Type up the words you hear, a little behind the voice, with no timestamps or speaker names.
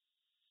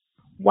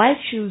Why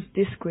choose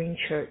this green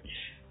church?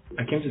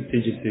 I came to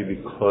TGC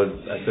because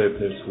I saw a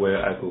place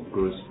where I could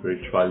grow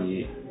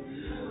spiritually,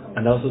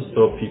 and I also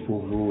saw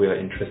people who were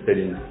interested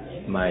in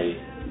my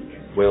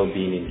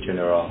well-being in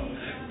general.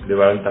 They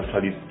weren't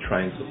actually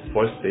trying to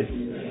force it,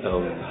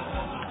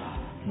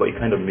 but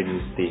it kind of made me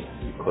stay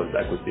because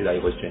I could see that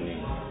it was genuine.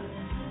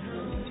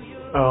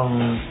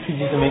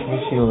 TGC make me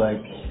feel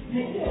like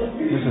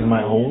this is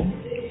my home.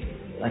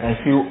 Like I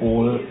feel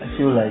old. I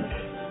feel like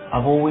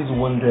I've always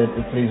wanted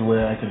a place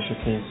where I can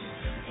showcase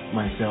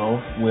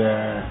myself,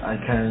 where I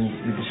can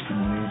be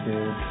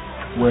discriminated,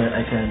 where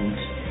I can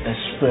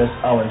express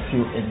how I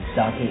feel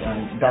exactly,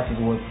 and that is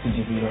what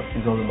TGC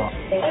is all about.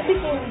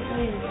 Everything we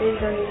do is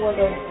based on the word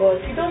of God.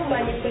 We don't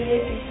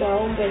manipulate it to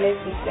our own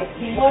benefit. Like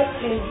God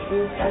feels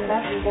good, and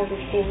that is what we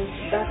think.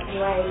 That's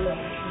why I love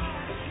it.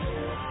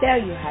 There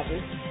you have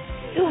it.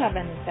 Do have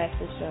an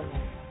insightful sermon.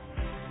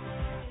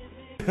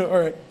 All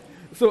right.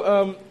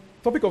 So,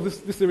 topic of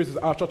this series is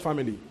our church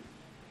family.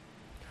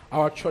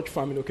 Our church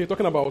family. Okay,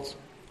 talking about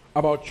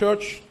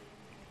church,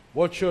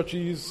 what church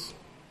is,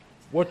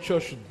 what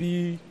church should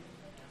be,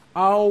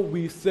 how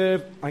we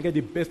serve and get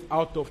the best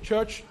out of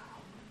church,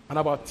 and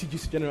about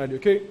TGC generally.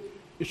 Okay,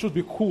 it should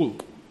be cool.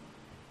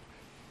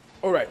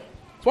 All right.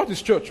 So, what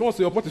is church? You want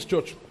to say what is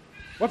church?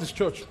 What is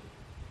church?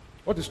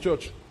 What is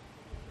church?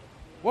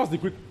 What's the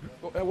Greek?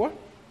 What?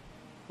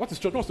 What is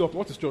church? You want to say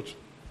what is church?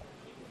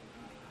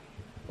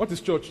 What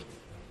is church?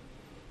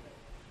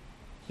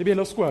 Maybe you're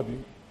not school, have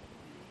you?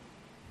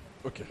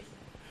 Okay.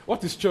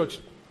 What is church?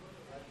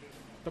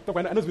 I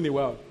know it's been a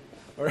while.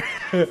 All right.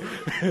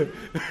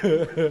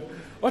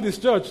 What is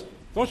church?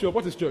 Don't show up.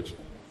 What is church?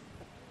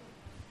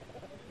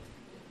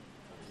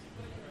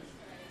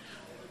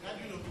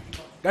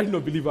 Gathering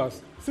of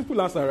believers. Simple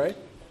answer, right?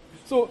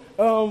 So,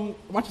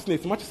 Matthew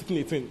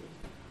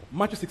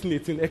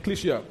 16:18.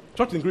 Ecclesia.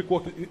 Church in Greek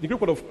word, the Greek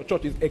word of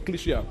church is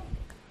ecclesia.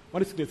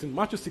 Matthew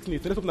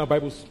 16:18. Let's open our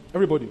Bibles.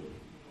 Everybody.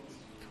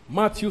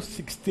 Matthew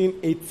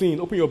 16:18.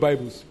 Open your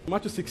Bibles.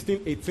 Matthew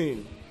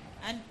 16:18.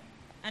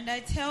 And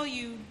I tell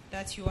you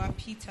that you are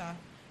Peter,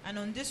 and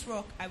on this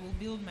rock I will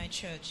build my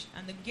church,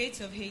 and the gates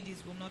of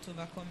Hades will not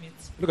overcome it.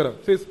 Look at that.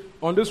 It says,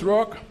 on this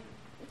rock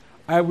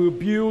I will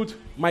build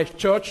my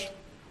church,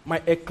 my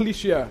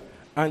ecclesia,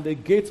 and the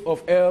gates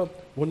of hell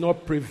will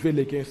not prevail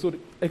against. So the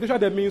ecclesia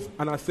that means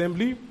an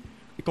assembly,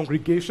 a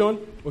congregation,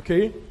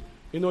 okay?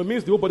 It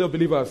means the whole body of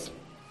believers.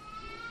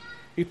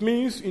 It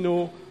means,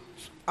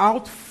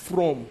 out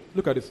from,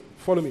 look at this,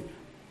 follow me,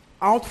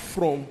 out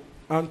from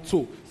and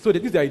to. So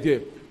this is the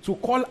idea, to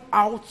call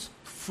out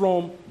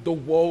from the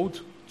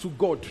world to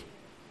God.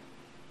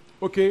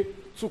 Okay?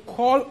 To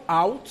call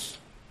out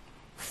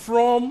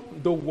from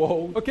the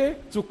world. Okay?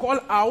 To call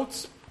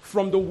out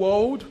from the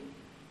world,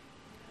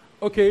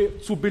 okay,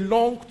 to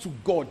belong to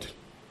God.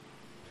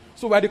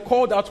 So we are the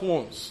called out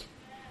ones.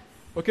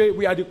 Okay?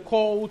 We are the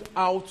called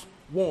out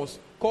ones.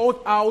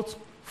 Called out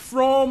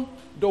from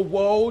the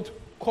world,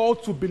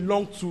 called to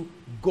belong to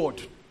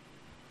God.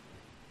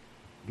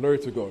 Glory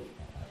to God.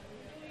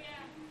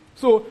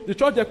 So the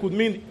church there could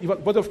mean the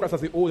body of Christ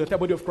as a whole, the entire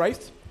body of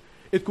Christ.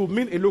 It could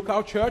mean a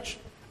local church,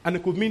 and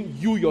it could mean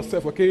you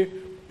yourself, okay?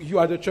 You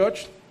are the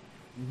church.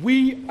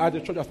 We are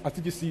the church as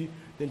TGC.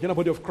 The general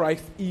body of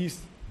Christ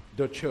is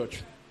the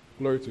church.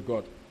 Glory to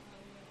God.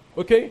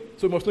 Okay?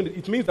 So you must know that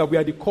it means that we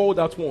are the called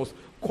out ones,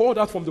 called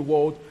out from the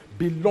world,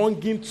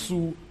 belonging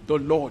to the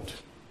Lord.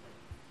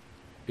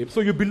 Okay? So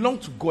you belong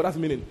to God. That's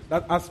the meaning.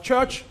 That as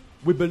church,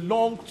 we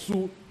belong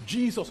to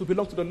Jesus. We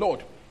belong to the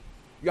Lord.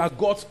 You are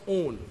God's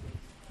own.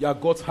 You are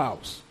God's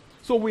house.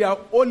 So we are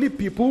holy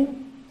people,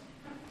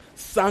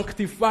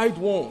 sanctified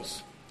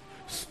ones,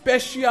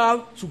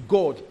 special to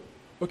God.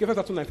 Okay, 1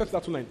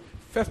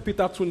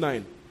 Peter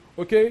 2:9.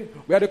 Okay?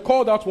 We are the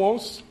called out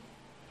ones.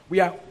 We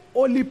are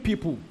holy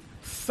people,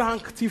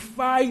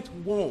 sanctified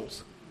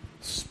ones,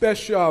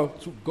 special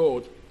to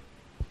God.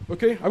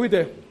 Okay? Are we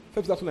there?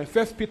 1 Peter 2:9.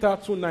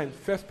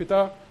 1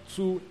 Peter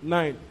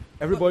 2:9.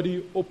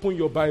 Everybody open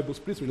your Bibles.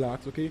 Please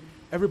relax, okay?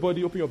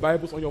 Everybody open your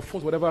Bibles on your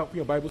phones, whatever. Open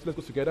your Bibles. Let's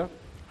go together.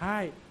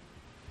 Hi.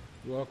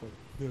 You're welcome.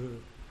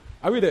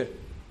 Are we there?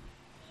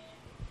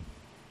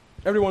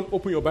 Everyone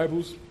open your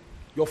Bibles,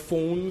 your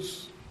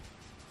phones.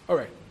 All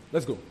right,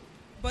 let's go.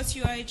 But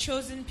you are a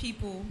chosen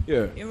people,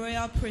 a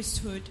royal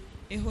priesthood,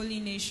 a holy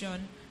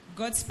nation,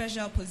 God's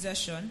special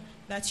possession,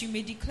 that you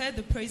may declare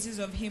the praises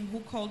of him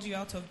who called you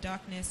out of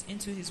darkness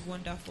into his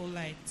wonderful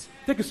light.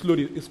 Take it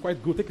slowly. It's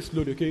quite good. Take it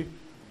slowly, okay?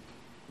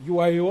 You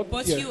are a what?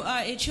 But you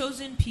are a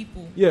chosen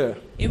people,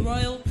 a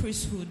royal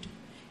priesthood,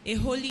 a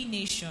holy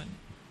nation,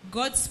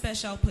 God's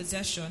special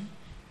possession,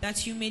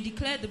 that you may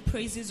declare the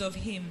praises of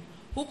him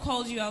who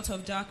called you out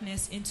of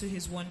darkness into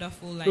his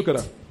wonderful light. Look at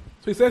that.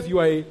 So he says you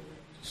are a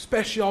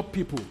special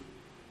people.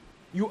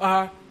 You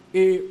are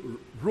a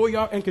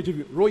royal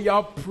NKJV,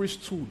 royal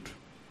priesthood,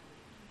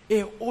 a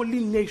holy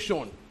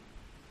nation.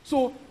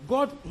 So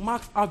God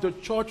marks out the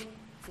church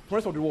from the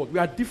rest of the world. We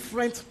are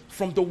different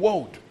from the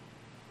world.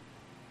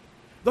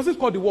 Doesn't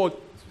call the world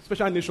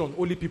special nation,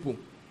 holy people,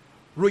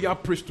 royal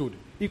priesthood.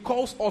 He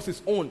calls us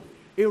his own,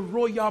 a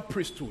royal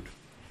priesthood.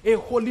 a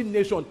holy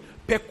nation,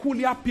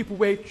 peculiar people,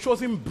 we're a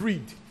chosen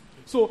breed.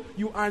 So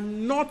you are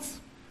not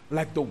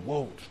like the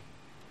world.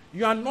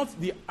 You are not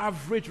the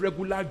average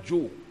regular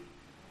Joe.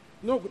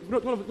 None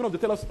of them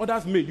tell us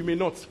others may, you may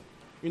not.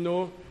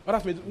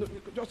 Others may.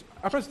 Just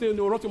I'm trying to say,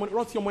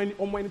 write your money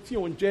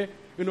on J.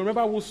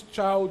 Remember whose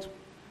child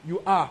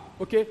you are.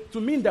 Okay,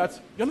 to mean that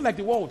you're not like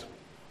the world.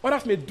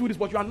 Others may do this,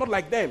 but you are not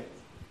like them.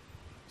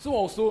 So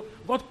also,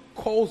 God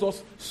calls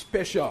us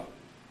special,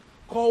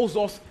 calls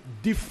us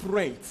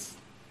different,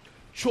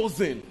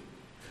 chosen,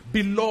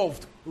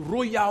 beloved,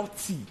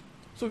 royalty.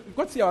 So we've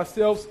got to see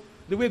ourselves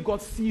the way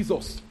God sees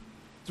us.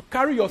 To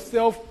carry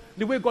yourself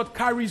the way God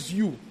carries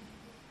you.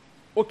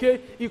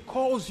 Okay? He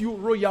calls you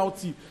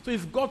royalty. So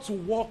you've got to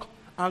walk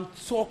and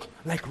talk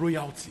like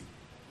royalty.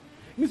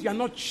 It means you are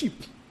not cheap.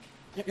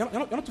 You're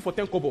not 2 for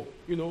 10 kobo,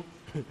 You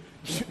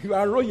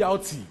are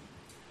royalty.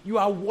 You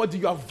are worthy.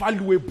 You are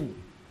valuable.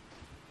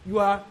 You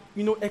are,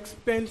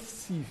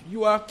 expensive.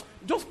 You are,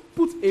 just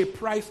put a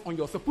price on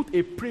yourself. Put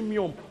a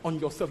premium on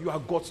yourself. You are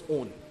God's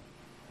own.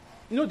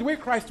 The way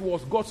Christ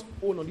was God's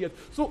own on the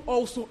earth, so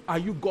also are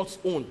you God's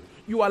own.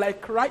 You are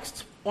like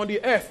Christ on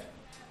the earth.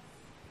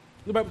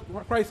 The Bible,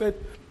 Christ said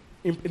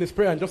in his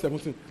prayer in John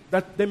 17,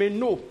 that they may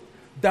know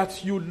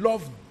that you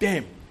love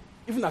them,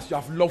 even as you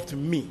have loved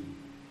me.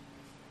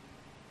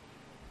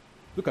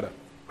 Look at that.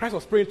 Christ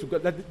was praying to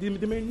God that they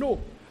may know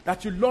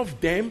that you love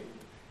them,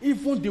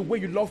 even the way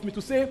you love me.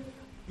 To say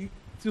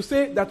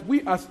that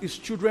we as his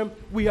children,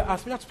 we are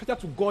as special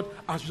to God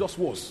as Jesus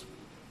was. Do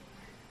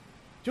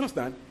you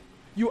understand?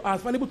 You are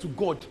as valuable to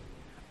God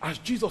as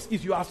Jesus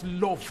is. You are as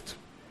loved.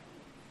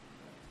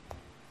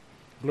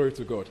 Glory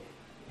to God.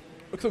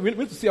 So we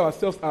need to see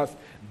ourselves as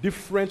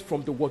different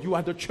from the world. You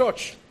are the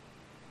church.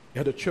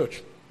 You are the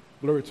church.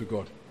 Glory to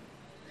God.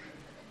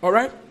 All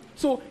right?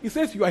 So he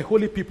says you are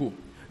holy people.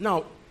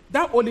 Now,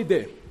 that holy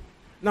there.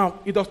 Now,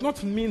 it does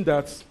not mean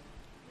that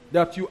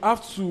you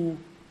have to,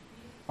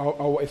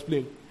 I'll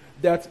explain,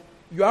 that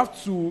you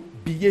have to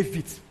behave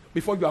it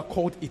before you are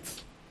called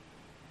it.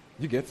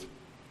 You get?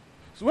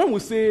 So when we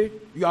say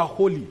you are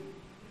holy,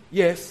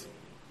 yes,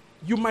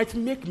 you might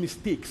make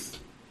mistakes,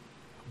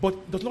 but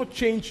it does not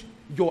change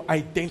your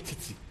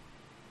identity.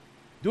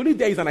 The only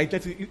there is an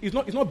identity. It's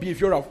not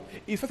behavioral.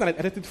 It's first an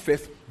identity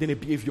first, then a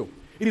behavior.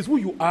 It is who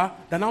you are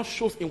that now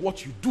shows in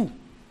what you do.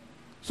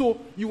 So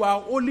you are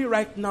holy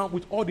right now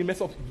with all the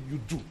mess ups you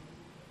do.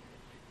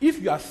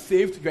 If you are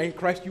saved, you are in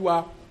Christ, you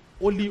are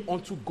holy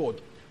unto God.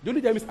 The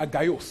only there is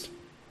agaios.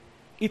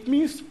 It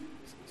means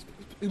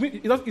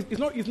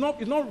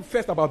it's not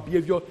first about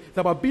behavior. It's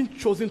about being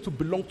chosen to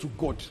belong to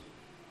God.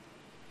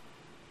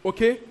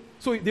 Okay?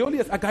 So the only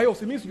is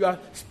agaios. It means you are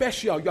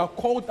special. You are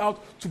called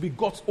out to be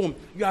God's own.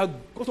 You are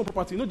God's own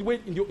property. The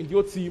way in the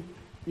OT,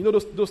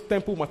 those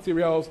temple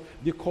materials,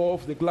 the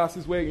cups, the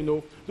glasses, where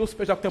those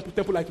special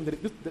temple items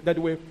that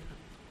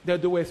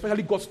they were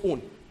especially God's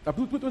own.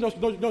 People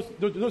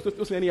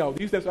don't anyhow.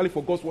 They use them only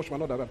for God's worship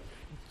and all that.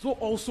 So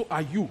also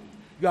are you.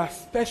 You are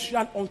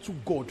special unto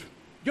God. Do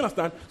you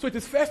understand? So it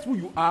is first who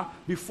you are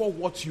before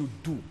what you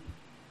do.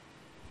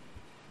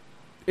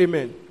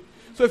 Amen.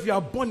 So if you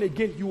are born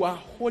again, you are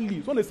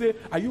holy. So when they say,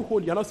 are you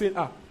holy? You're not saying,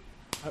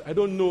 I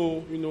don't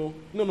know,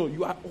 No,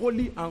 you are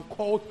holy and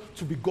called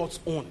to be God's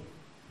own.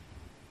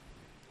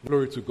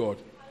 Glory to God.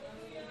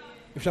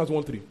 Ephesians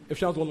 1:3.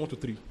 Ephesians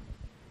 1:1-3.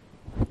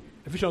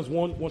 Ephesians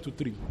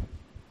 1:1-3.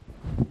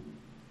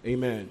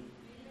 Amen.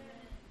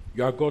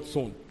 You are God's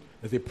son.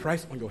 There's a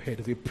price on your head.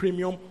 There's a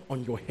premium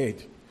on your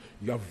head.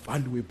 You are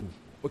valuable.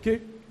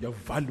 Okay? You are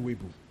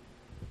valuable.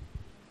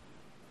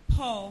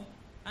 Paul,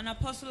 an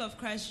apostle of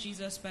Christ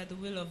Jesus by the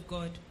will of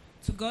God,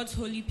 to God's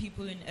holy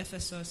people in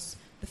Ephesus,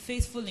 the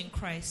faithful in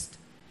Christ.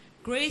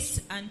 Grace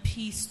and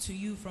peace to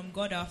you from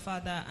God our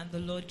Father and the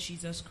Lord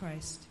Jesus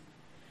Christ.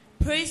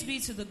 Praise be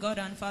to the God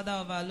and Father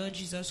of our Lord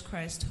Jesus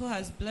Christ, who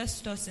has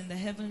blessed us in the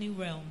heavenly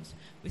realms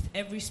with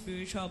every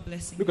spiritual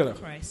blessing in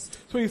Christ.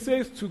 So he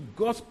says to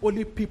God's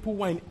holy people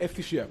who are in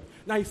Ephesus.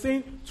 Now he's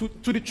saying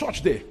to the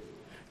church there.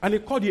 And he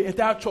called the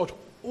entire church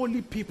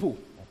holy people.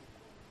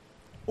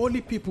 Holy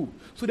people.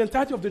 So the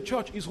entirety of the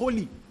church is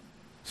holy.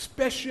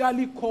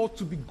 Specially called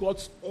to be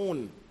God's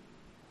own.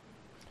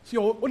 So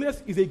your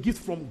holiness is a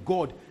gift from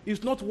God.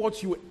 It's not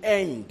what you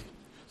earned.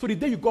 So the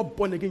day you got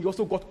born again, you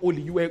also got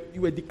holy. You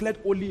were declared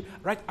holy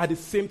right at the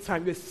same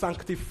time. You were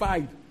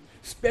sanctified.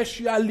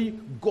 Specially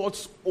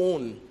God's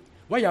own.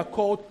 Why you are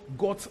called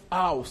God's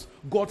house,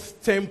 God's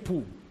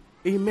temple.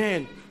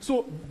 Amen.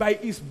 So by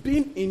his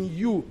being in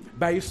you,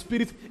 by his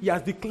spirit, he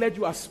has declared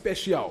you as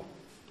special.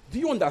 Do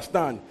you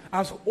understand?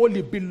 As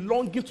holy,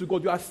 belonging to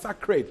God, you are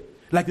sacred.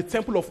 Like the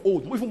temple of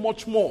old, even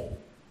much more.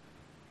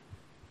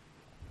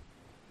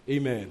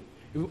 Amen.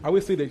 I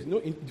will say that,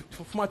 in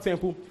the former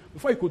temple,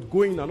 before you could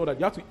go in and all that,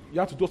 you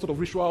have to do all sorts of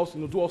rituals,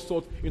 do all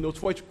sorts,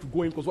 before you could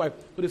go in. Because why?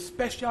 So the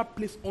special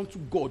place unto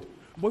God.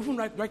 But even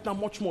right now,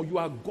 much more, you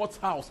are God's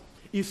house.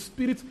 His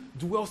spirit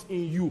dwells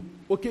in you.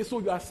 Okay, so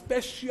you are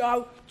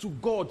special to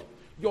God.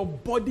 Your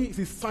body is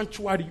his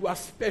sanctuary. You are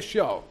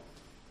special.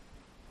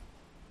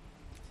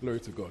 Glory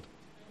to God.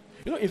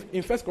 You know,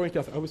 in 1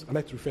 Corinthians, I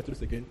like to refer to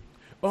this again.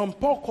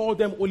 Paul called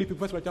them holy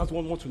people, 1 Corinthians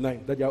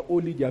 1:1-9, that they are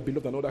holy, they are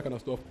beloved, and all that kind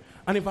of stuff.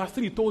 And in verse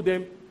 3, he told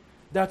them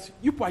that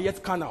you are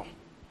yet carnal.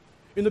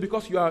 You know,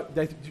 because you are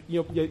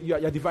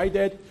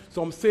divided.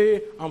 Some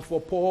say, I'm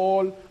for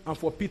Paul, I'm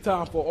for Peter,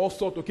 I'm for all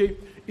sorts, okay?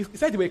 He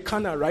said they were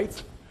carnal,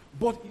 right?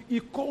 But he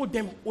called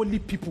them holy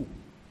people,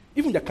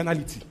 even their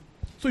carnality.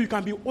 So you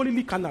can be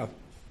holily carnal.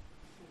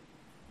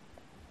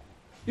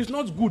 It's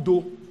not good,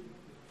 though. Do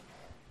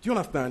you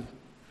understand?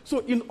 So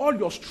in all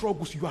your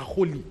struggles, you are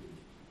holy.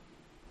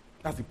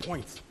 That's the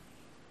point.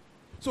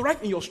 So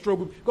right in your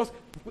struggle, because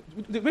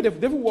the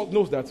devil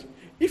knows that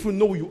if you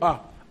know who you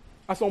are,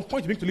 at some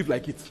point you begin to live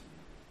like it.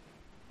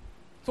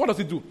 So what does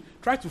it do?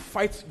 Try to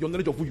fight your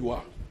knowledge of who you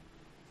are.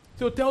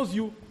 So it tells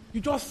you,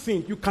 you just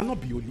sin. You cannot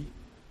be holy.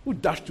 Who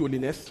dashed to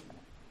holiness?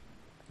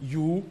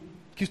 You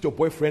kissed your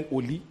boyfriend,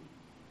 holy.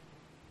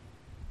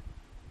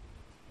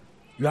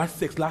 You had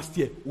sex last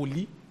year,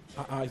 holy.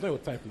 It's not your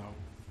type now.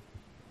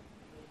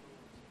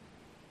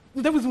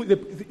 The devil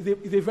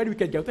is a very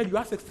wicked guy. I'll tell you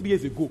had sex 3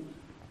 years ago,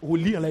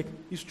 holy, and like,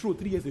 it's true,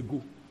 3 years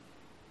ago.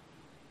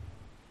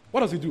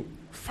 What does he do?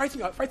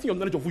 Fighting your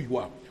knowledge of who you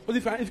are. But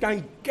if he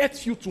can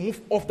get you to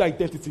move off that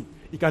identity,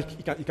 he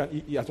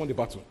has won the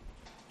battle.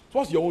 So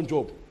what's your own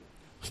job?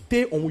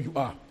 Stay on who you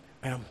are.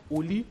 I am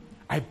holy.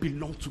 I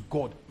belong to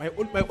God. My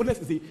holiness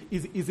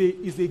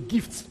is a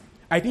gift.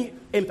 I didn't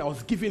earn it. I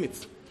was given it.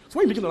 So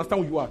when you begin to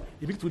understand who you are,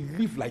 you begin to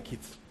live like it.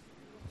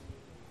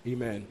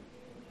 Amen.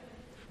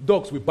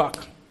 Dogs will bark.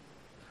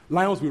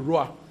 Lions will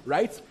roar.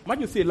 Right?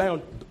 Imagine you see a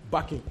lion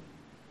barking.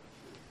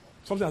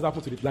 Something has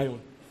happened to the lion.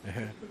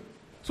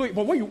 So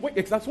when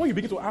you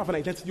begin to have an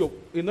identity of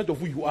a knowledge of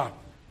who you are,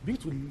 you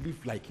begin to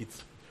live like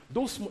it.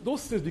 Those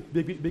things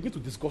they begin to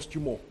disgust you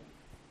more.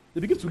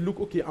 They begin to look,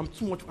 okay, I'm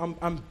too much,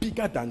 I'm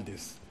bigger than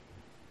this.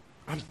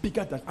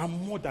 I'm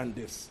more than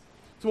this.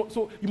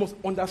 So you must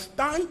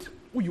understand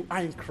who you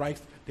are in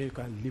Christ, then you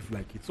can live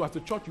like it. So as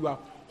a church, you are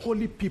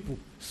holy people,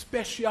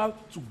 special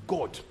to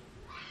God.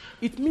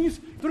 It means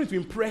you don't need to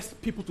impress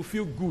people to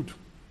feel good.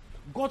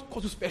 God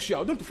calls you special.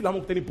 You don't have to feel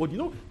among anybody. You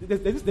know,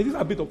 there's this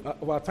a bit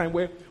of our time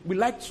where we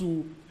like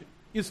to,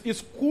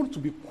 it's cool to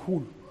be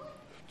cool.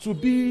 To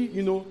be,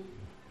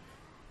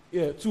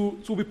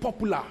 to be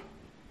popular.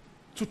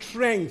 To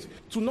trend.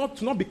 To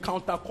not be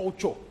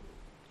counterculture.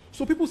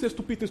 So people say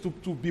stupid things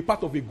to be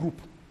part of a group.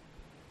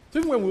 So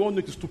even when we all know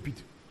it's stupid,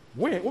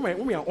 when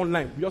we are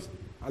online, we just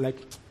are like,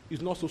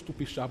 it's not so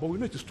stupid, but we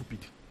know it's stupid.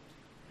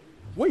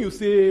 When you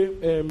say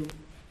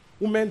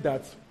women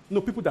that,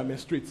 people that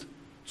menstruate,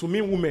 to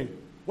mean women,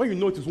 when you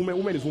know it is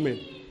women is women.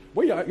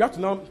 When you have to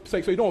now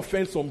say, so you don't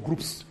offend some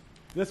groups.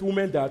 There's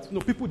women that,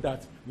 people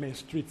that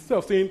menstruate, instead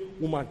of saying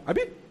woman.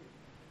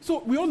 So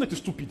we all know it's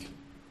stupid. Do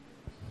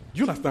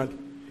you understand?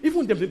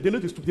 Even them, they know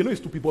it's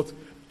stupid, but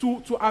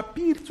to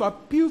appeal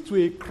to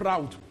a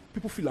crowd,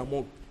 people feel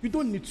among. You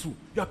don't need to.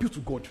 You appeal to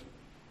God. Do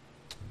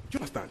you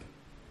understand?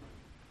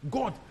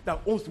 God that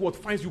owns the world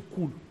finds you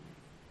cool.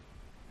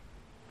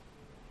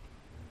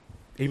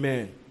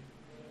 Amen.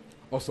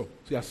 Awesome.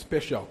 So you are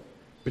special,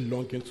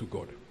 belonging to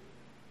God.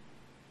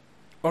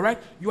 All right?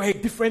 You are a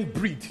different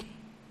breed.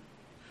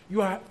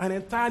 You are an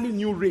entirely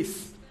new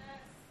race.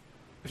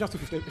 Ephesians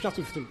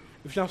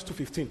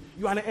 2:15.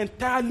 You are an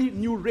entirely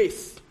new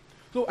race.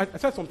 So I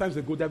said some times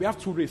ago that we have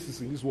two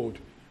races in this world.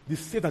 The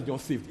saved and the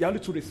unsaved. There are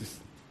only two races.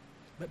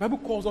 The Bible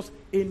calls us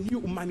a new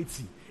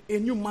humanity, a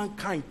new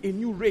mankind, a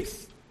new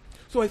race.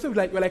 So I said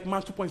we're like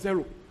man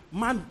 2.0.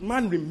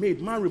 Man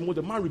remade, man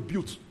remodeled, man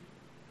rebuilt.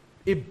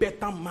 A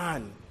better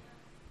man.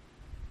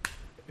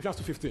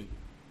 Ephesians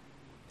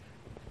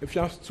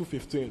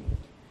 2:15.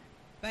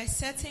 By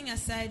setting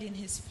aside in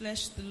his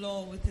flesh the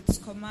law with its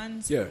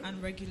commands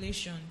and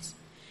regulations,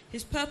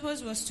 his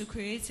purpose was to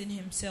create in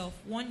himself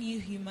one new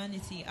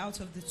humanity out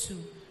of the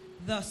two,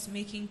 thus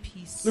making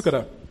peace. Look at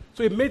that.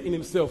 So he made in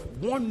himself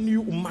one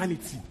new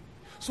humanity.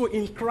 So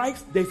in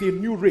Christ, there's a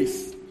new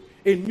race,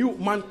 a new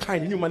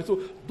mankind, a new humanity.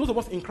 So those of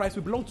us in Christ,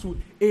 we belong to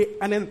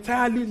an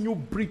entirely new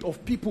breed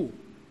of people.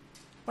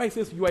 Why he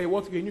says you are you're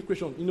a new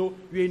creation.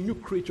 You're a new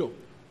creature.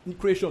 In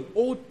creation,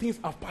 all things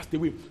have passed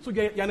away. So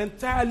you're an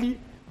entirely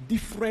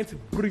different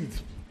breed.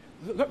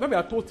 When we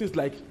are told things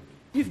like,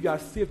 if you are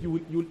saved, you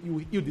will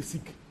heal the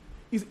sick.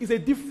 It's a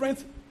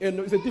different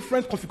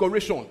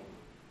configuration.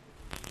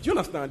 Do you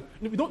understand?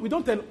 We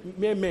don't tell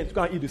mere men to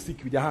go and heal the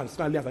sick with their hands.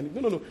 No.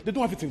 They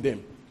don't have it in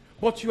them.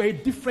 But you are a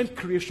different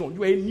creation.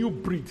 You are a new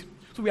breed.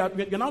 So we are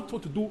now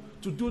told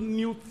to do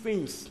new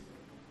things.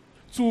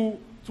 To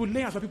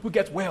lay hands on people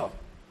get well.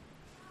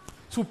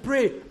 To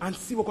pray and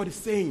see what God is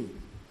saying.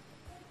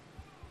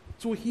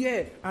 To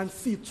hear and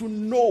see, to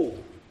know.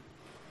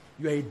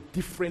 You are a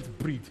different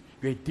breed.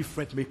 You are a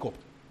different makeup.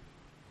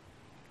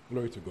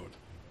 Glory to God.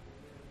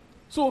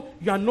 So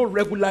you are no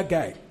regular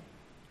guy.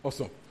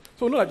 Awesome.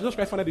 So know that Jesus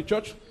Christ founded the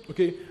church,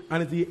 okay,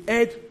 and is the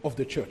head of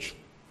the church.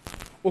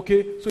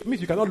 Okay, so it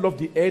means you cannot love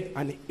the head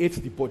and hate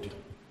the body.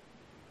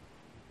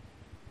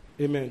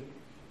 Amen.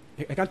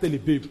 I can't tell you,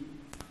 babe,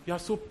 you are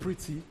so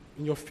pretty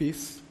in your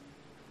face,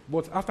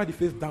 but after the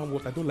face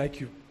downwards, I don't like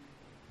you.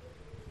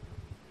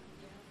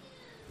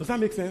 Does that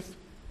make sense?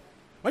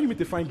 When you meet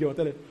a fine girl,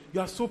 tell her,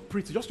 you are so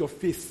pretty, just your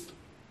face.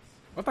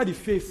 After the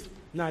face,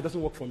 nah, it doesn't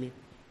work for me.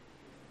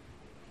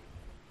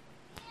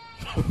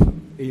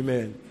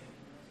 Amen.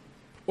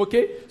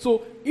 Okay,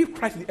 so if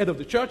Christ is the head of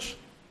the church,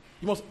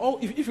 you must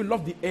if you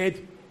love the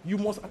head, you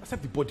must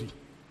accept the body.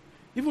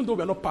 Even though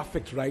we are not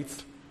perfect,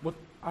 right? But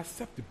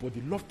accept the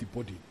body, love the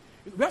body.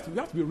 We have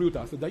to be real to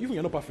ourselves that even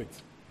you're not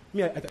perfect.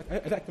 Me, I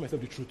tell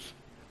myself the truth.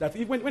 That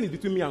even when it's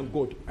between me and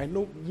God, I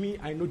know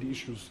the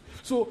issues.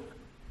 So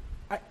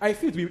I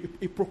feel it to be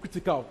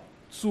hypocritical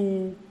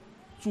to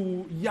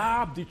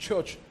yab the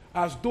church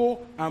as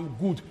though I'm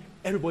good,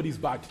 everybody's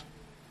bad.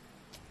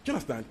 Do you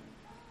understand?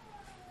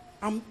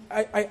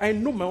 I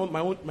know my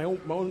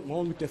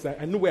own weakness.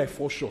 I know where I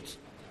fall short.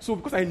 So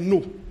because I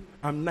know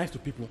I'm nice to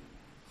people,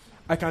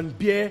 I can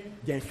bear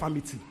their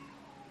infirmity.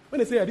 When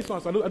they say this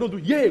one, so I don't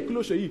do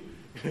close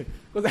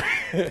because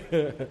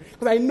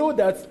I know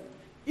that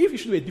if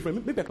issues were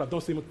different, maybe I could have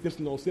done same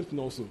thing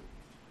also.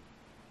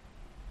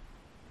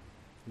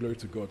 Glory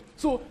to God.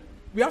 So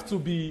we have to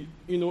be,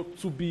 to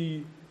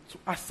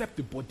accept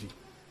the body.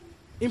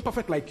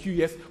 Imperfect like you,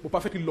 yes, but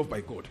perfectly loved by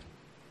God.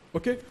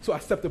 Okay? So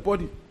accept the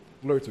body.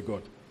 Glory to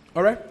God.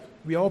 All right?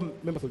 We are all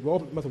members of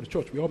the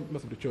church. We are all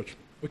members of the church.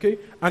 Okay?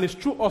 And it's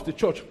through us, the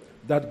church,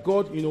 that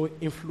God,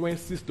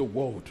 influences the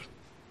world.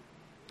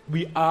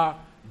 We are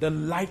the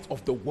light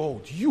of the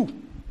world. You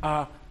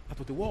are light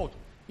of the world.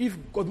 If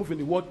God moves in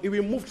the world, it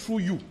will move through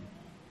you.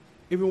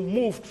 It will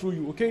move through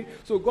you, okay?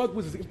 So God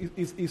moves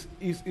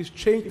is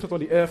change on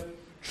the earth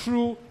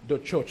through the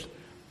church.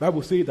 The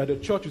Bible says that the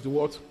church is the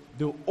what?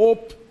 The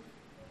hope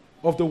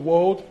of the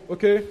world,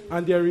 okay?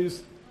 And there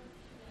is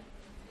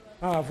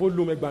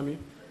volume egbami.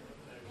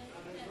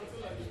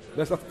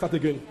 Let's start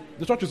again.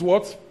 The church is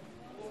what?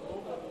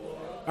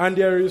 And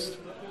there is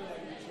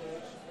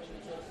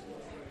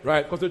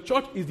right, because the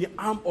church is the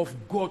arm of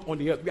God on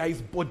the earth. We are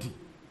his body.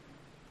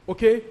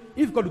 Okay?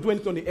 If God will do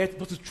anything on the earth,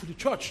 that is through the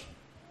church.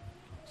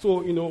 So,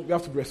 we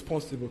have to be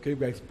responsible, okay?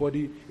 We are his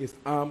body, his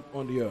arm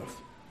on the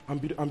earth. I'm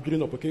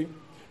building up, okay?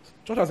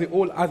 Church as a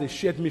whole has a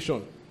shared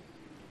mission.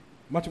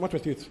 Matthew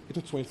 28,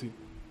 18 to 20.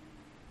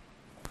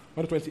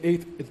 Matthew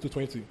 28, 18 to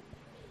 20.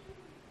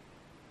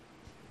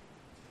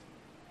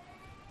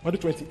 Matthew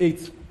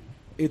 28,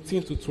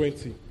 18 to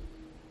 20.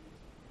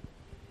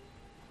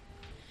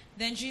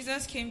 Then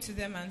Jesus came to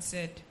them and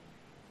said,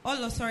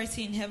 all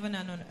authority in heaven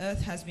and on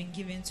earth has been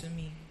given to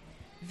me.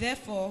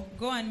 Therefore,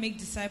 go and make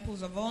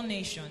disciples of all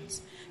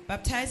nations,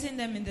 baptizing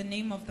them in the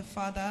name of the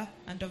Father,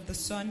 and of the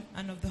Son,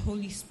 and of the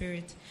Holy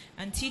Spirit,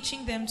 and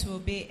teaching them to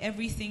obey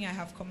everything I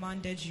have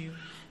commanded you.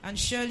 And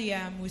surely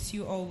I am with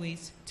you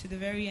always, to the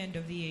very end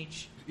of the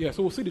age. Yeah,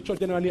 so we'll see the church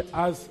generally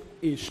as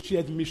a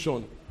shared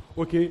mission.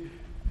 Okay?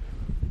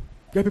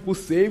 Get people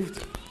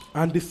saved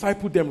and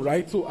disciple them,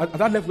 right? So at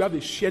that level, we have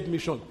a shared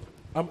mission.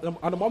 And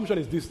the more mission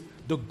is this,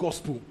 the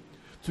gospel.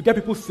 To get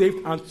people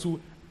saved and to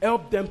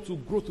help them to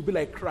grow to be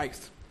like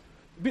Christ.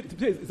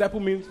 Disciple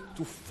means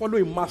to follow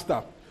a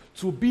master,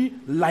 to be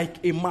like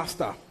a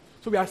master.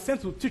 So we are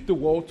sent to teach the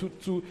world,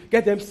 to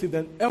get them saved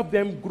and help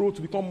them grow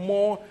to become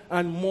more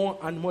and more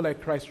and more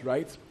like Christ,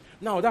 right?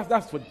 Now,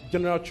 that's for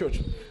general church.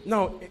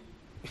 Now,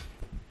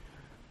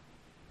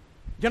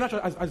 general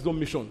church has its own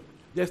mission.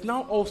 There's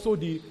now also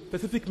the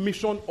specific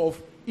mission of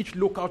each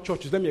local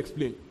church. Let me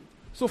explain.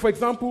 So, for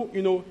example,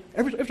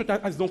 every church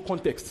has its own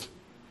context.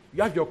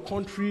 You have your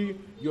country,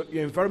 your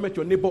environment,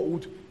 your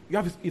neighborhood. You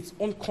have its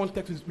own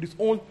context with its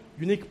own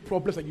unique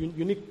problems and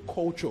unique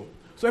culture.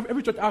 So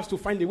every church has to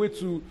find a way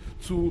to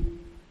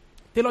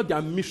tailor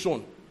their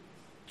mission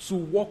to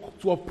work,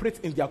 to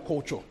operate in their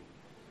culture. Do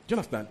you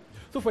understand?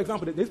 So, for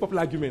example, there's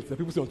popular arguments that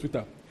people say on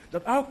Twitter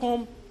that how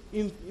come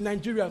in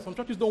Nigeria some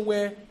churches don't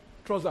wear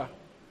trousers?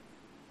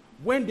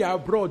 When they are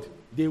abroad,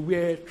 they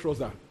wear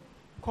trousers.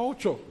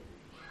 Culture.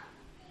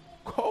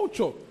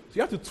 So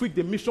you have to tweak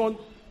the mission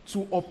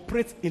to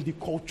operate in the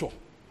culture.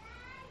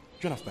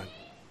 Do you understand?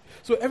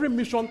 So every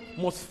mission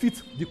must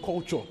fit the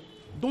culture.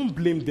 Don't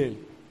blame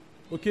them.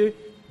 Okay?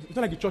 It's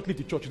not like the church lead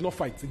the church. It's not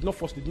fight. It's not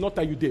force. It's not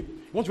tie you there.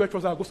 You want to wear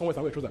trousers, go somewhere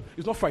and wear trousers.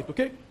 It's not fight,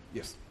 okay?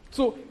 Yes.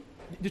 So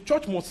the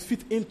church must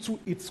fit into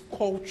its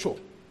culture.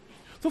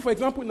 So for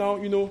example now,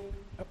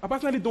 I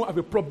personally don't have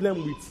a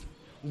problem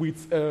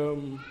with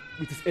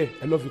his hair.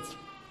 I love it.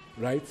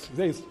 Right?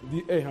 There is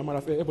the hair,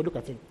 Amara's hair. Everybody look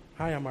at him.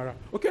 Hi, Amara.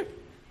 Okay?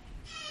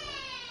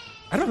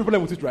 I don't have a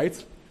problem with it,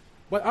 right?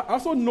 But I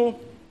also know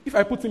if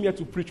I put him here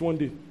to preach one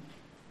day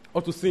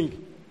or to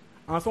sing,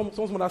 and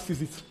someone else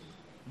sees it,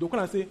 they'll come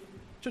and say,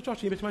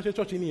 church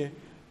in here,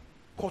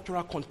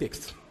 cultural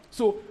context.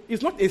 So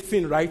it's not a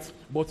sin, right?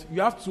 But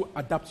you have to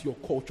adapt your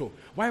culture.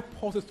 Why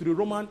Paul says to the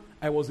Roman,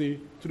 to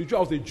the Jew, I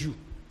was a Jew.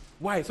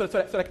 Why? So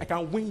like I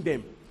can win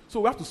them. So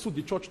we have to suit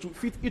the church to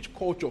fit each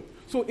culture.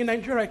 So in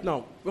Nigeria right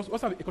now, we also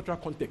have a cultural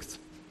context.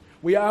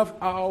 We have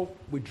how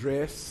we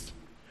dress.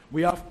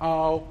 We have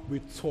how we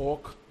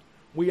talk.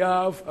 We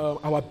have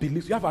our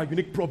beliefs. We have our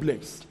unique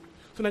problems.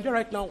 So Nigeria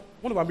right now,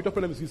 one of our major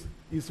problems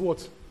is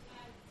what?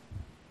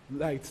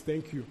 Light,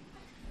 thank you.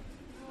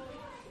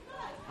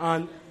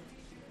 And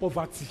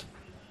poverty.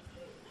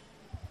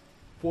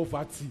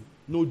 poverty,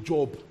 no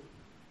job,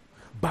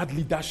 bad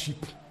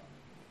leadership,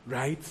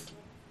 right?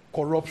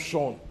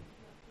 Corruption.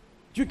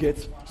 Do you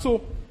get?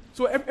 So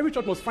every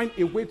church must find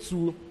a way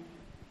to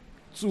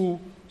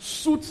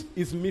suit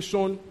its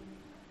mission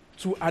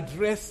to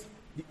address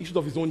the issues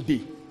of its own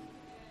day.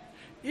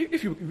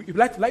 If you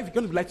like life, you're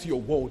going to light to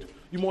your world,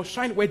 you must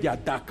shine where they are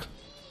dark.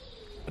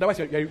 Otherwise,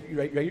 you're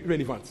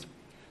irrelevant.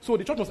 So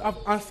the church must have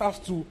answers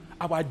to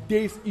our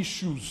day's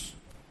issues.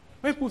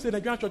 When people say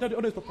Nigerian church, all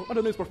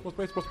they know is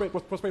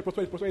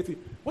prosperity.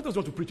 What does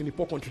you want to preach in a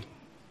poor country?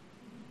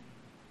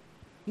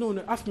 No,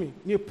 ask me.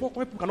 In a poor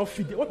country, people cannot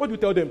feed them. What do you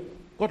tell them?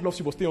 God loves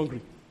you, but stay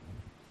hungry.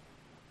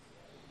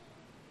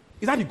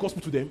 Is that the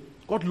gospel to them?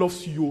 God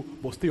loves you,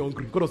 but stay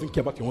hungry. God doesn't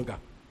care about your hunger.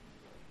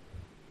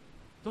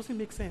 Doesn't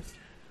make sense.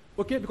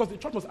 Okay? Because the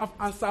church must have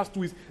answers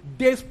to its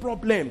day's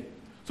problem.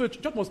 So the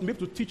church must be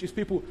able to teach its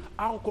people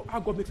how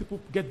God makes people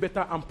get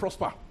better and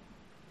prosper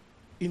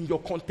in your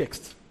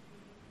context.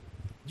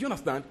 Do you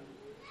understand?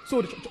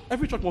 So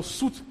every church must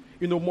suit,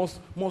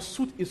 must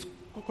suit its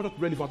context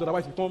relevant.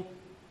 Otherwise,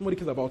 nobody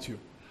cares about you.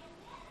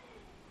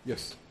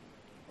 Yes.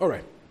 All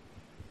right.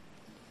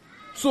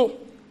 So,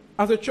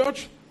 as a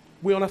church,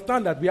 we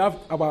understand that we have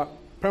our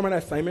primary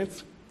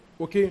assignments,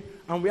 okay,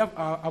 and we have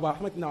our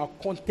assignment in our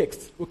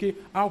context, okay,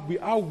 how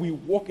we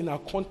walk in our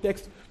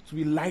context to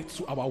be light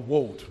to our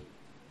world.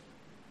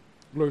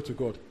 Glory to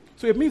God.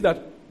 So it means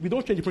that we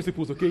don't change the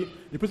principles, okay?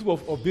 The principle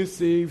of being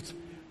saved,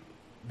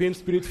 being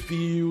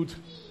spirit-filled,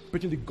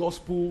 preaching the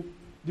gospel,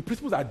 the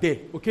principles are there,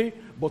 okay?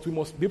 But we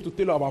must be able to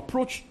tailor our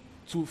approach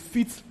to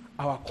fit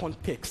our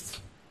context.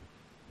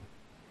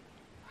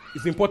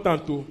 It's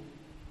important to,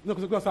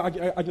 because people start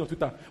arguing on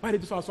Twitter, why they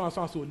do so and so and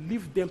so and so?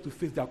 Leave them to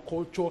face their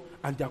culture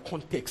and their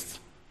context.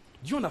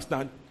 Do you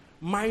understand?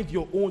 Mind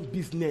your own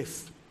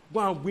business. Go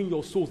and win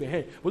your souls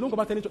ahead. But don't go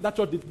back to that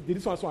church, they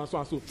did so and so and so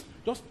and so.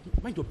 Just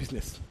mind your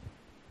business.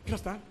 You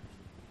understand?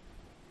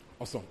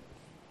 Awesome.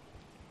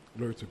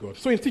 Glory to God.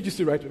 So in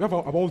TGC, right, we have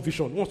our own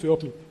vision. Who wants to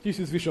help me?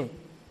 TGC's vision.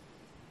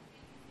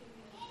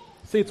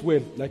 Say it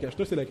well. Like, I should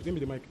not say like, give me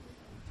the mic.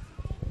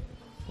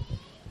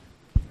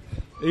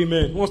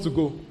 Amen. Who wants to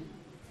go?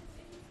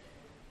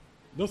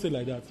 Don't say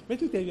like that.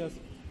 Make me tell you.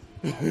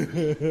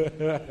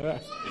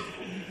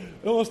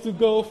 Who wants to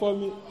go for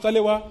me?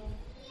 Salewa,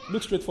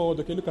 look straight forward,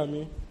 okay? Look at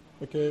me.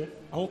 Okay?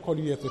 I won't call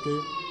you yet,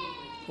 okay?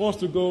 Who wants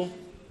to go?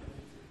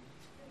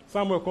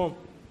 Samuel, come.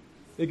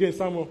 Again,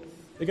 Samuel.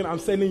 Again, I'm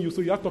sending you,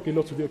 so you have to talk a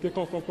lot today, okay?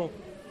 Come. Come.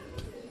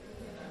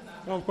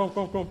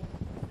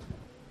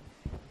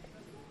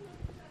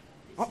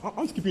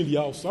 I'm just keeping the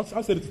house.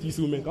 I'll send it to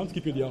these women. I'm just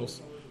keeping the house.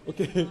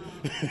 Okay?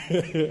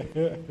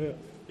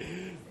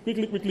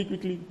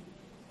 Quickly.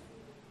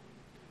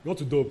 You want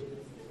to dub?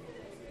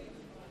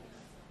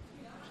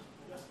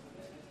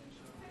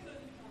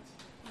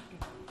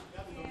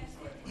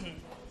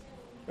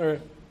 All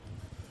right.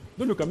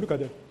 Don't look at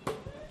them.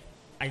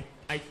 I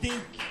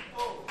think.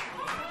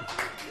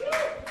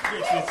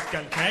 Wait,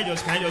 can I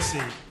just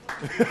say?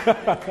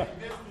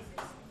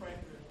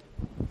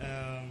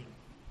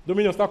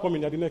 Dominion, start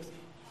coming. You're the next.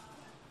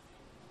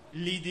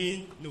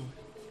 Leading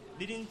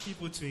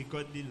people to a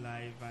godly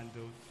life and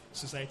of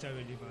societal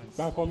relevance.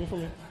 Start coming for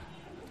me.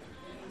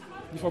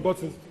 You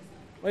forgot it.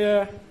 Oh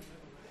yeah.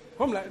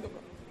 Come like.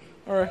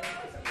 All right.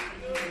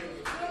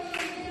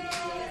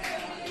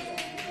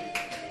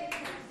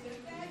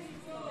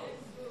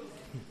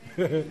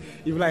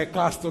 You've like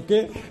cast,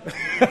 okay?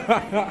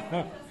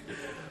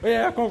 Oh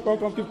yeah, come,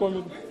 keep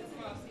coming.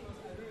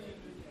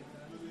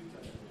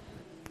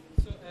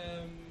 So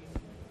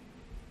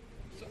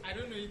I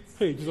don't know it's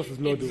hey, Jesus is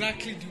Lord.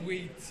 Exactly the way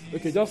it is.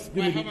 Okay, just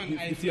give me I have an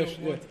idea flesh,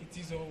 of what it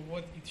is or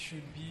what it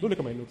should be. Don't look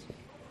at my notes.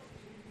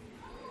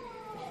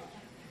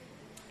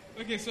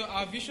 Okay, so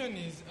our vision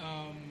is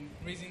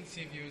raising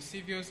saviors.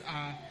 Saviors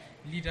are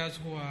leaders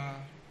who are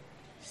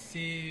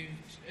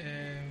saved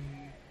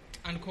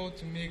and called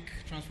to make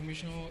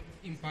transformational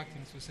impact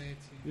in society.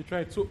 You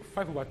tried. So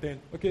 5/10.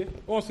 Okay.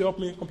 Who wants to help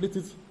me complete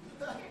it?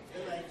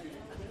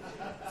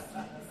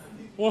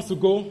 Who wants to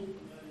go?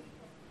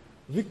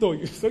 Victor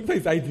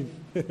is hiding.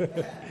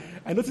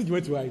 I noticed you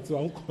went to hide, so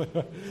I won't.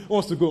 Who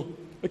wants to go?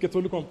 Okay,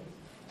 Tolu, come.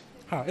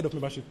 Head of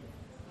membership.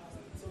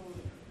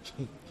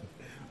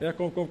 Yeah,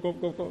 come.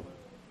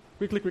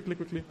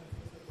 Quickly.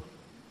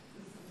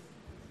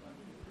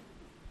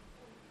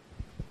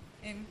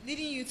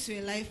 Leading you to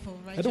a life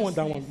of righteousness. I don't want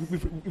that one.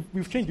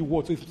 We've changed the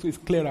word so it's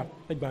clearer.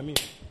 Like by me.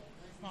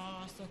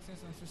 Power,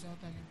 success, and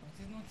societal impact.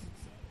 It's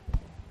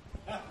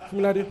not it.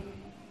 Similarly,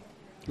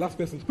 last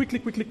person.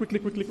 Quickly.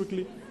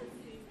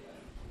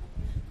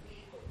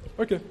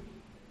 Okay.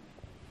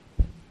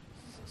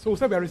 So we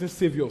said we are raising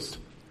saviors.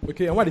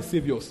 Okay, and what are the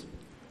saviors?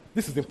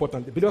 This is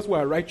important. The believers who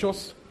are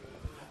righteous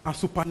and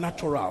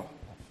supernatural.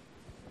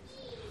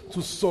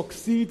 To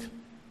succeed,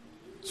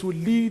 to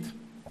lead,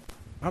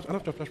 and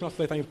have transformational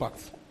societal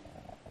impact.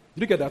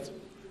 Did you get that?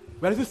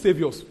 We are raising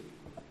saviors.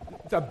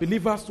 These are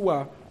believers who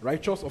are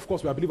righteous. Of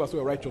course, we are believers who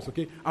are righteous,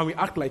 okay? And we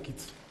act like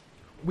it.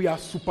 We are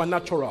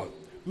supernatural.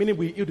 Meaning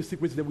we heal the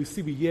secrets that we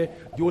see, we hear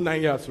the whole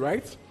 9 years,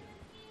 right?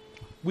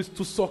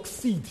 to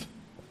succeed.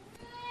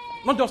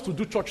 Not just to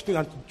do church things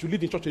and to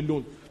lead in church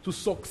alone. To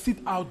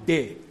succeed out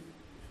there.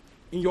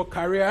 In your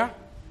career,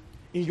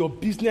 in your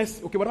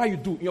business, okay, whatever you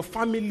do, in your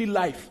family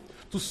life,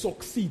 to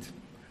succeed.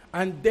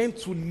 And then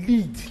to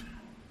lead.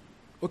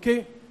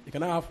 Okay? You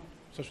can have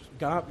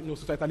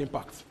societal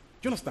impact.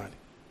 Do you understand?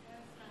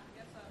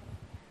 Yes, sir.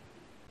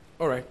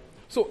 All right.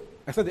 So,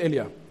 I said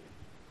earlier,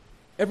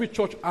 every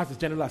church has its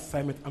general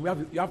assignment, and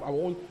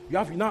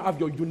you now have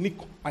your unique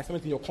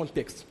assignment in your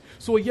context.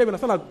 So here we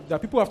understand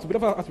that people have to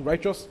be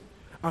righteous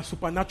and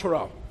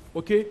supernatural.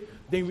 Okay?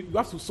 Then you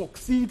have to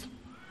succeed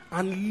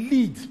and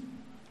lead.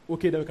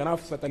 Okay, then we can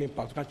have societal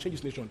impact. We can change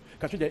this nation.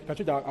 We can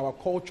change our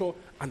culture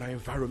and our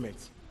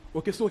environment.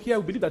 Okay, so here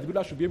we believe that the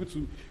leader should be able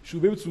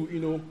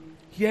to,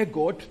 hear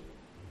God,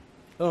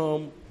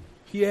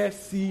 hear,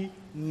 see,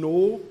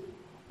 know,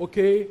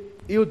 okay,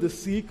 heal the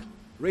sick,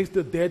 raise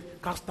the dead,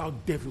 cast out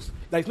devils.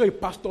 That is not a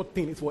pastor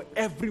thing. It's for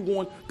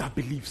everyone that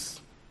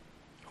believes.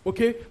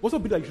 Okay? We also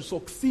believe that you should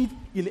succeed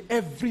in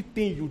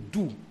everything you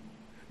do.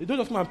 You don't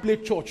just come and play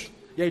church.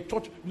 You're a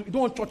church. You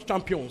don't want church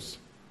champions.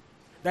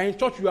 That in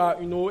church you are,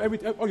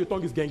 all your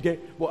tongue is gang.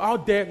 But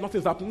out there,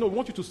 nothing's happening. No, we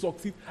want you to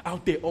succeed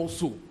out there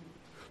also.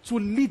 To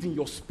lead in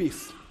your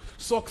space.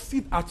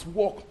 Succeed at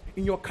work,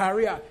 in your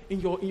career, in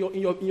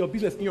your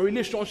business, in your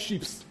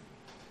relationships.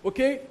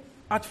 Okay?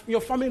 In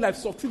your family life,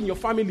 succeed in your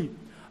family.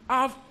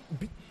 Have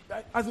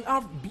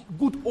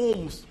good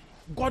homes,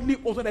 godly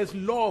homes where there is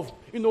love.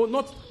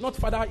 Not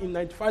father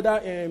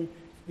in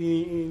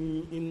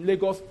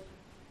Lagos,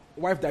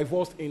 wife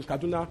divorced in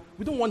Kaduna.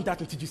 We don't want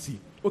that in TGC.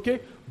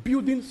 Okay,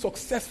 building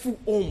successful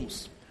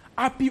homes,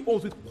 happy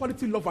homes with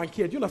quality love and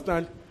care. Do you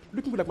understand?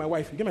 Looking like my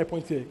wife. You get my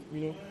point here.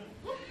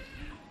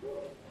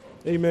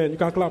 Amen. You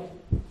can clap.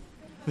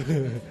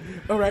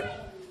 All right.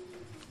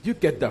 You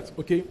get that?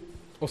 Okay.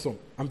 Awesome.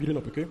 I'm building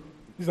up. Okay.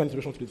 This is an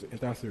introduction to this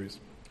entire series.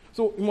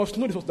 So you must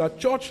know this, that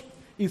church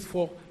is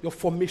for your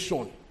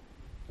formation,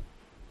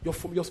 your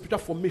spiritual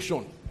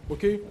formation.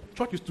 Okay,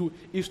 church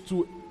is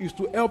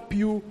to help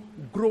you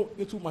grow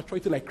into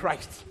maturity like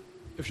Christ.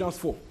 Ephesians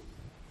 4.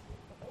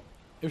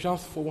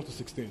 Ephesians 4,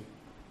 1-16.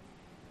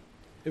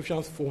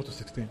 Ephesians 4,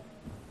 1-16.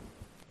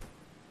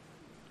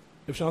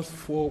 Ephesians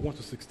 4,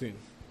 1-16.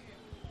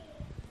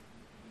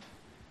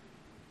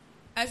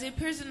 As a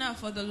prisoner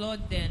for the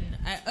Lord, then,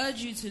 I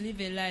urge you to live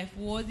a life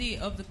worthy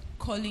of the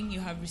calling you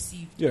have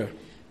received. Yeah.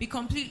 Be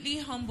completely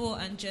humble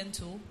and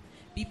gentle.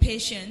 Be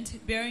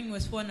patient, bearing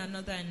with one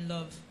another in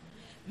love.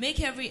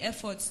 Make every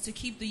effort to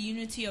keep the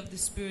unity of the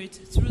Spirit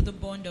through the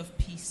bond of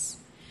peace.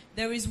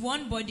 There is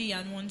one body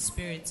and one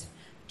Spirit,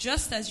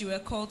 just as you were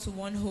called to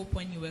one hope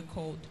when you were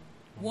called.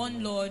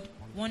 One Lord,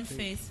 one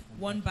faith,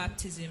 one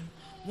baptism,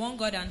 one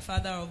God and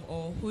Father of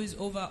all, who is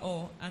over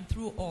all and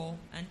through all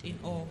and in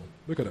all.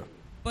 Look at that.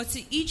 But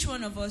to each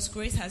one of us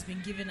grace has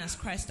been given as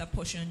Christ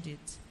apportioned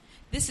it.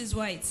 This is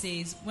why it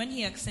says, when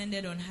he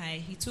ascended on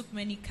high, he took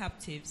many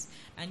captives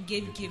and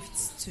gave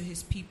gifts to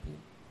his people.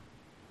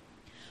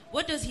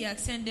 What does he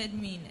ascended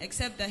mean,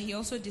 except that he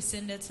also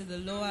descended to the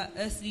lower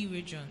earthly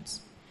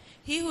regions?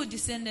 He who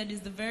descended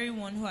is the very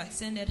one who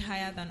ascended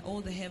higher than all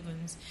the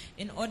heavens,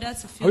 in order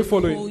to fill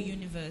the whole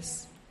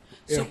universe.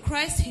 Yeah. So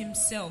Christ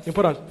himself...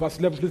 Important. Verse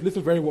 11,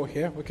 listen very well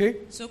here, okay?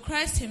 So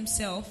Christ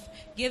himself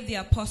gave the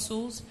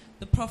apostles,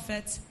 the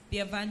prophets, the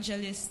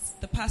evangelists,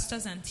 the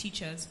pastors and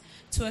teachers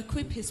to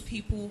equip his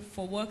people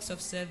for works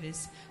of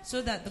service,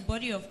 so that the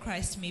body of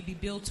Christ may be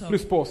built up.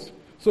 Please pause.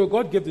 So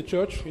God gave the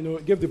church,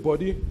 gave the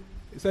body.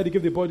 He said he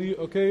gave the body,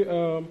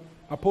 okay,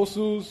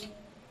 apostles,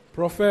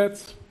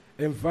 prophets,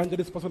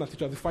 evangelists, pastors and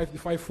teachers, the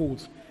five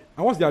folds.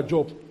 And what's their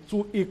job?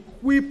 To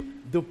equip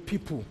the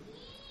people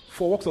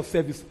for works of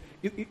service.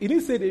 He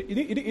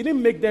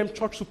didn't make them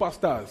church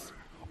superstars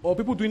or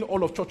people doing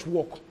all of church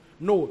work.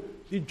 No,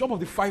 the job of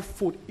the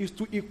fivefold is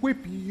to equip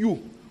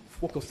you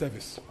for work of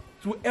service,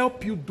 to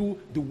help you do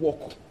the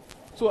work.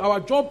 So our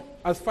job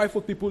as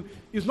fivefold people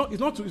is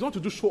not to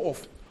do show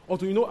off or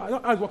to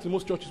as works in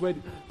most churches where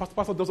the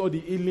pastor does all the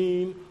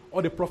healing,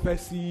 all the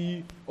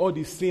prophecy, all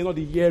the saying, all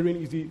the hearing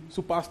is the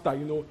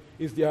superstar.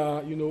 Is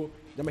their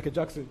Michael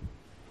Jackson.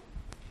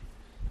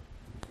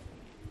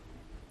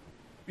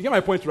 You get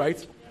my point,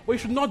 right? But it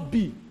should not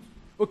be.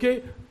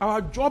 Okay?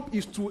 Our job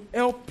is to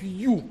help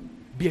you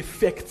be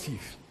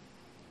effective,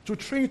 to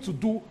train you to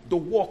do the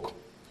work.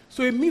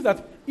 So it means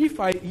that if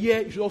I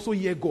hear, you should also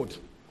hear God.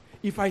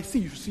 If I see,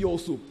 you should see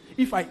also.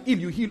 If I heal,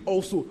 you heal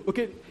also.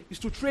 Okay? It's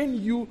to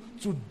train you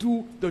to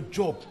do the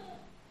job.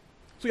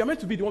 So you're meant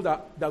to be the one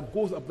that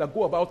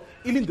go about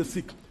healing the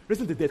sick,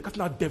 raising the dead,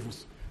 casting out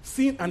devils,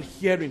 seeing and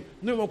hearing,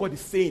 knowing what God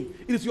is saying.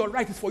 It is your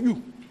right, it's for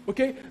you.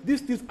 Okay?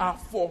 These things are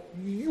for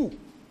you.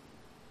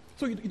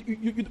 So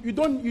you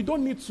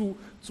don't need to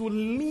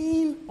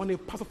lean on a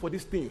pastor for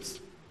these things.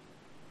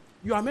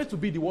 You are meant to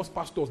be the worst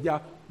pastors. There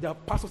are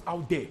pastors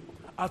out there.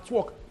 At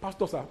work,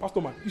 pastors are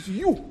pastor man. It's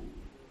you.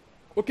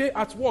 Okay?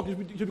 At work, you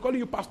should be calling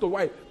you pastor.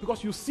 Why?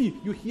 Because you see,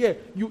 you hear,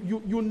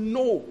 you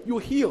know, you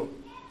heal.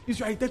 It's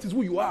your identity, it's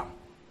who you are.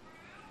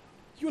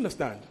 You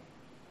understand?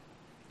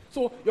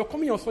 So your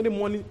coming on Sunday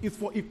morning is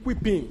for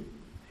equipping.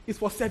 is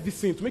for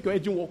servicing, to make your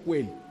engine work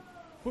well.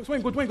 So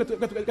when you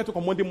get to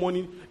on Monday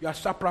morning, you are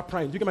sharp,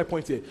 prime. Do you get my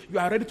point here? You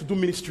are ready to do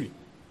ministry.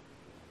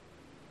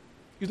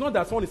 It's not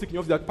that someone is taking you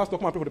off that pastor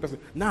come and pray for the person.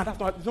 Nah, that's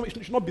not.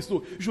 It should not be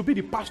so. You should be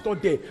the pastor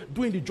there,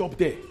 doing the job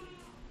there. Do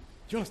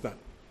you understand?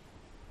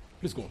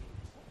 Please go on.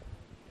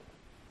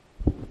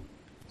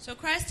 So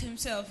Christ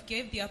himself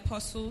gave the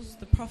apostles,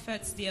 the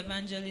prophets, the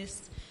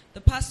evangelists,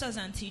 the pastors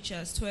and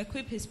teachers to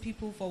equip his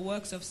people for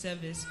works of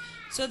service,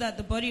 so that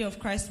the body of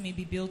Christ may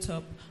be built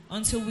up,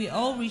 until we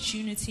all reach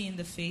unity in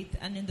the faith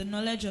and in the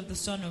knowledge of the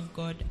Son of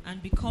God,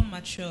 and become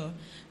mature,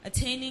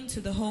 attaining to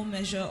the whole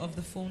measure of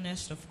the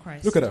fullness of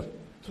Christ. Look at that.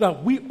 So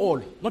that we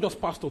all, not just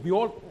pastors, we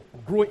all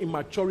grow in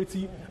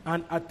maturity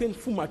and attain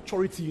full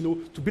maturity,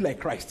 to be like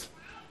Christ.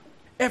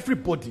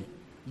 Everybody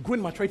grow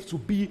in maturity to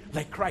be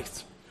like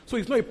Christ. So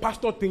it's not a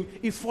pastor thing,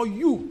 it's for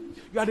you.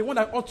 You are the one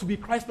that ought to be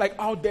Christ-like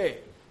out there.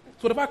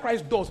 So whatever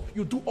Christ does,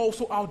 you do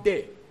also out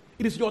there.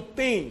 It is your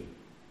thing.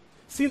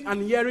 Seeing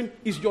and hearing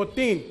is your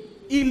thing.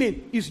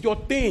 Healing is your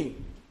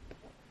thing.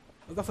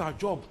 That's our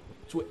job,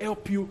 to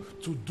help you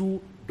to do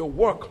the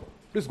work.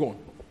 Please go on.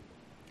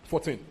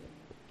 14.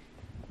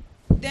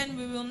 Then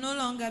we will no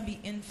longer be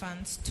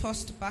infants,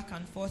 tossed back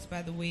and forth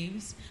by the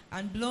waves,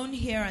 and blown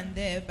here and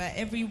there by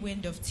every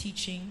wind of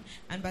teaching,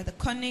 and by the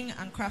cunning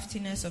and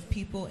craftiness of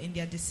people in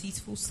their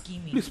deceitful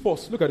scheming. Please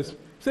pause. Look at this.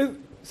 It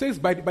says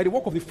by the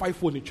work of the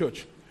fivefold in the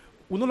church,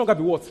 will no longer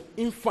be what?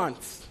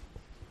 Infants.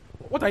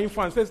 What are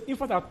infants? It says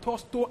infants are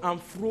tossed to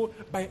and fro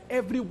by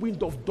every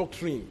wind of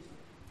doctrine.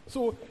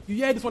 So you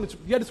hear this one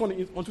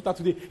on Twitter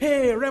today.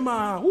 Hey,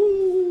 Rema,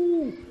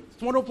 woo!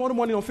 Tomorrow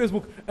morning on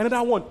Facebook,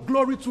 another one.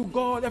 Glory to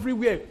God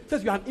everywhere. It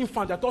says you are an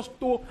infant that tossed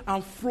to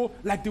and fro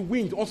like the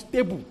wind,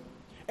 unstable.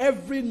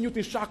 Every new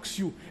thing shocks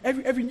you.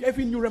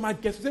 Every new Rema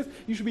gets. It says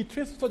you should be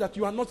trained so that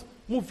you are not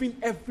moving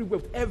everywhere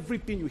with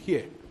everything you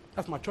hear.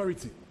 That's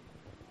maturity.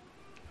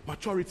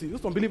 Maturity.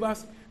 Those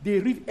unbelievers, they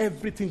read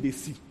everything they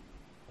see.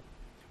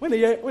 When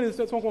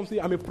someone comes and say,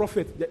 I'm a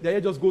prophet, their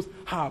head just goes,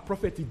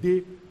 prophet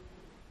today.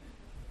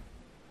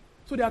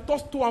 So they are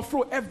tossed to and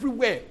fro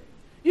everywhere.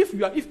 If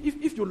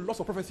you lost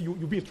a prophecy, you'll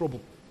be in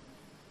trouble.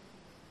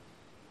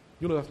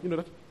 You know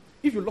that?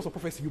 If you lost a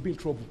prophecy, you'll be in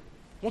trouble.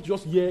 You want to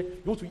just hear,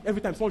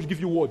 every time someone should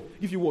give you word,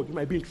 you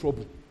might be in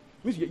trouble.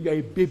 It means you are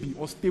a baby,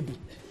 unstable. Do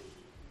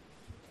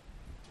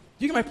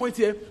you get my point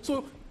here?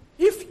 So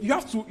if you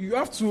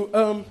have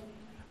to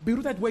be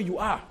rooted where you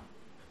are.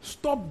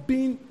 Stop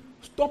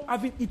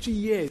having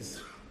itchy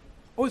ears.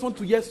 Always want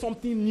to hear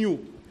something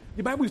new.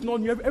 The Bible is not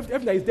new.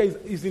 Everything that is there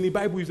is in the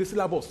Bible, is a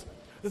syllabus.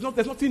 There's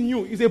nothing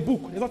new. It's a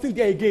book. There's nothing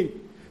there again.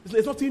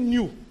 There's nothing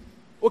new.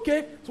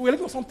 Okay? So we're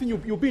looking for something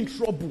new. You'll be in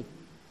trouble.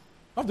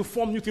 I have to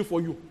form new thing for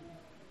you.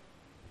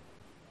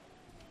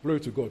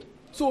 Glory to God.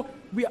 So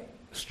we are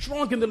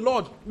strong in the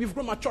Lord. We've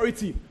grown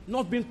maturity,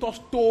 not being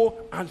tossed to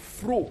and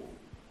fro.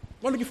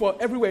 Not looking for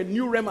everywhere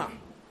new rema,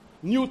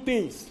 new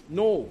things.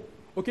 No.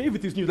 Okay, if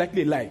it is new, it's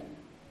likely a lie.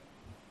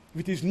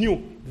 If it is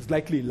new, it's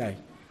likely a lie.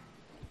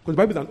 Because the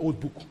Bible is an old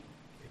book.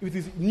 If it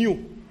is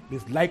new,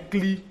 it's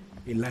likely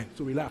a lie.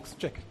 So relax,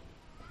 check.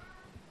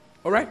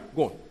 All right,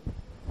 go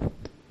on.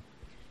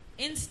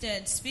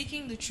 Instead,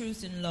 speaking the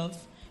truth in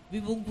love, we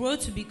will grow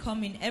to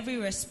become in every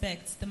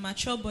respect the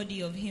mature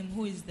body of him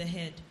who is the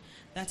head,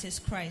 that is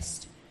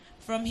Christ.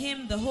 From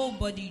him, the whole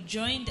body,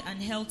 joined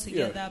and held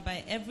together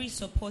by every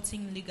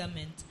supporting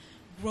ligament,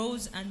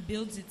 grows and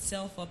builds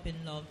itself up in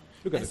love,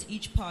 as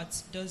each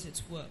part does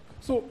its work.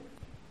 So,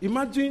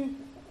 imagine,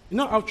 you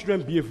know how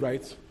children behave,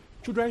 right?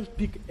 Children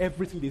pick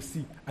everything they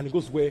see and it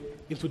goes where?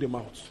 Into the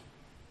mouth.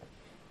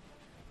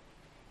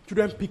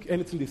 Children pick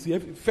anything they see.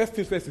 First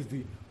thing first is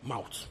the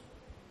mouth.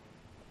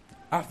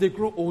 As they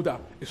grow older,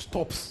 it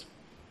stops.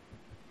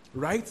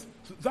 Right?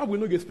 So that will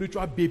know you're a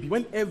spiritual baby.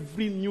 When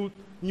every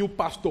new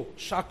pastor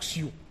shocks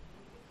you,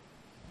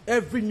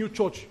 every new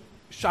church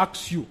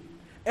shocks you,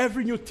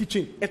 every new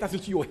teaching enters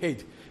into your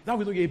head, that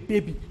will know you're a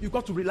baby. You've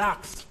got to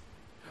relax.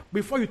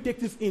 Before you take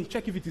this in,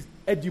 check if it is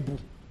edible.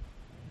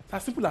 It's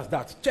as simple as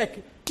that. Check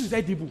if it's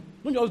edible.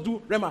 Don't just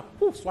do Rema,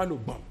 swallow,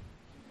 bam.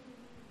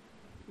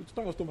 It's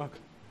not your stomach.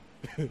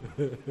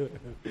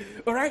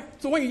 All right?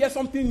 So when you hear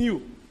something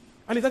new,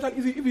 and it's actually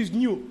easy, if it's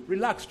new,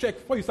 relax, check.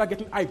 Before you start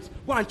getting hyped,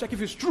 go and check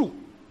if it's true.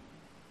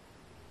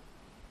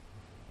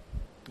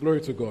 Glory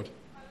to God.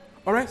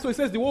 All right? So it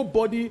says the whole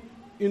body,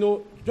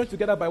 joined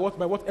together by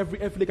what every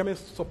ligament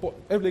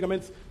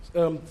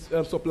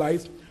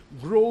supplies,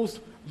 grows,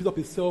 builds up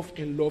itself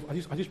in love,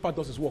 and each part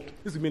does its work.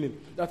 This is the meaning.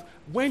 That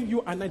when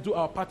you and I do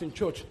our part in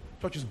church,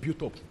 church is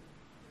built up.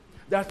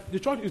 That the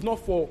church is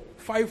not for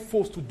 5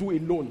 folks to do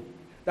alone.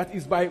 That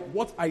is by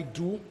what I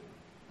do,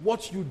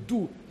 what you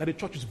do, that the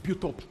church is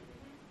built up.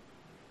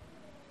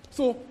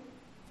 So,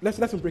 let's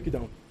break it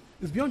down.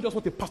 It's beyond just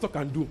what a pastor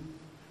can do.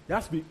 There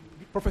has to be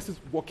prophecies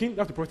working, there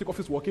has to be prophetic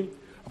office working,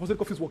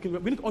 apostolic office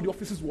working. We need all the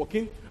offices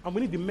working, and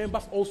we need the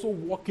members also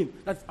working.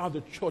 That's how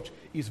the church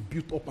is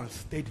built up and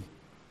steady.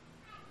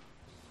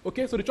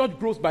 Okay, so the church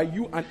grows by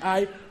you and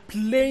I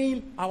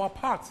playing our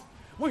part.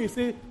 When you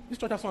say, this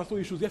church has so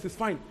issues, yes, it's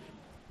fine.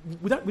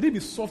 Would it be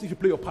soft if you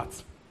play your part?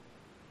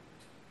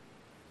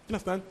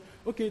 understand?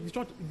 Okay, the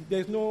church,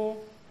 there's no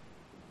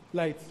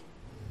light.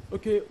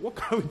 Okay, what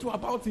can we do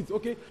about it?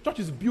 Okay, church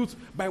is built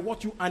by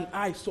what you and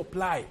I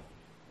supply.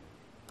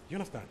 You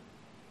understand?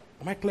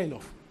 Am I clear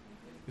enough?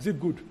 Is it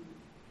good?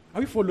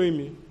 Are you following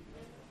me?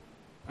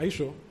 Are you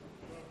sure?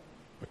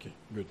 Okay,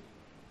 good.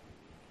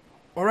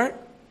 All right?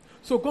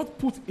 So God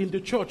put in the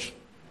church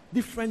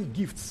different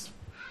gifts,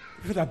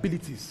 different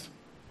abilities.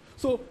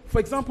 So, for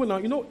example,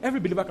 now, every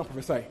believer can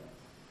prophesy.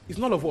 It's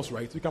none of us,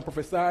 right? We can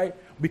prophesy,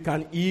 we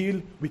can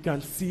heal, we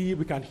can see,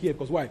 we can hear.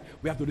 Because why?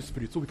 We have the Holy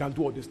Spirit, so we can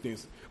do all these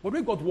things. But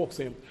when God works,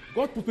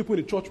 God puts people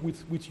in the church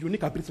with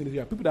unique abilities in the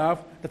area. People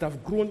that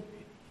have grown,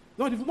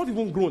 not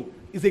even grown.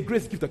 It's a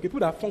grace gift. Okay? People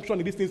that function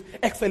in these things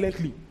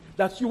excellently.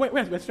 That you, when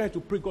we're trying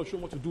to pray, God show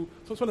them what to do.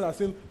 So someone that's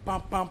saying,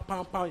 pam, pam,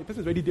 pam, pam. The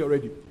person is already there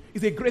already.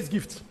 It's a grace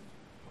gift.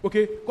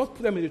 Okay? God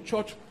put them in the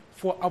church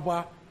for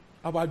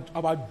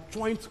our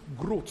joint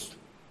growth.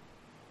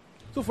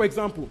 So, for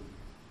example,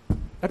 there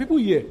are people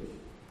here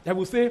that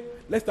will say,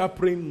 let's start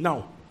praying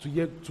now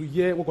to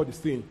hear what God is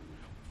saying.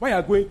 Why are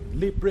you going,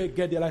 lay, pray,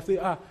 get there? I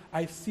say,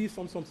 I see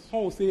someone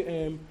will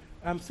say,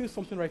 I'm seeing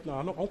something right now.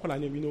 I won't call her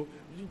name,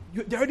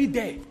 they're already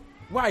there.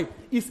 Why?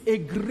 It's a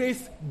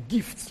grace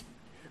gift.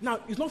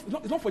 Now, it's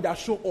not for their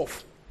show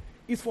off.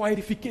 It's for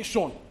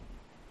edification.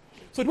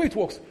 So the way it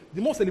works,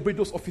 the more celebrate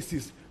those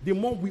offices, the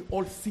more we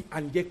all see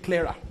and get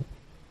clearer.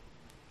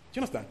 Do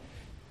you understand?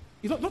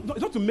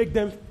 It's not to make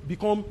them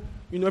become,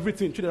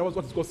 everything. Children, that's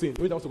what God saying.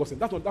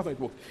 That's not how it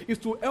works.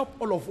 It's to help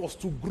all of us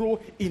to grow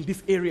in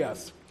these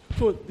areas.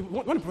 So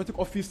one prophetic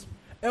office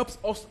helps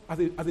us as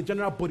a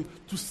general body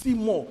to see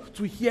more,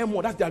 to hear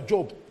more. That's their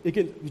job.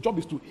 Again, the job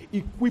is to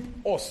equip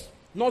us,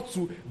 not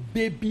to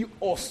baby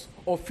us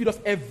or feed us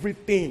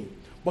everything,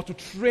 but to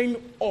train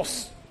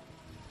us. Do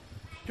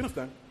you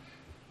understand?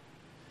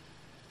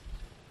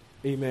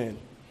 Amen.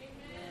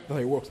 That's how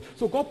it works.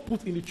 So God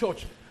put in the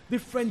church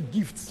different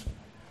gifts,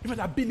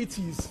 different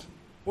abilities.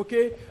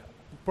 Okay?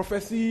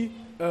 Prophecy,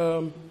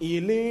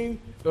 healing,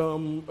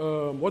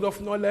 word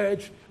of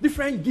knowledge,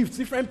 different gifts,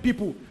 different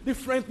people,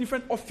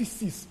 different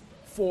offices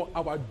for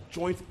our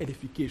joint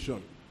edification.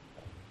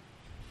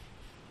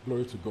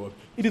 Glory to God.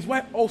 It is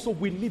why also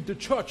we need the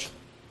church.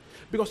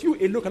 Because you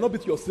alone cannot be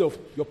to yourself,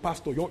 your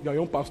pastor, your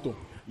own pastor,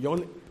 your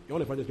own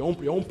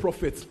evangelist, your own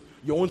prophet,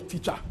 your own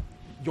teacher,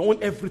 your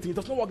own everything. It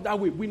does not work that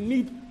way. We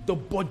need the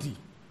body.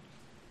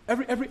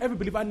 Every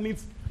believer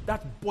needs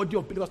that body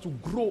of believers to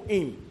grow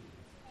in.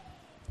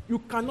 You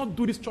cannot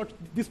do this church,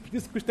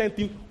 this Christian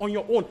thing on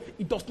your own.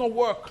 It does not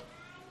work.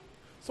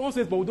 Someone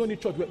says, but we don't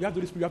need church. We have the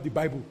Holy Spirit, we have the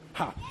Bible.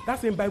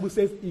 That same Bible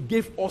says He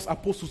gave us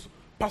apostles,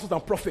 pastors,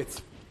 and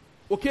prophets.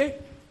 Okay?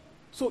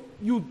 So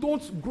you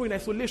don't grow in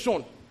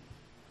isolation.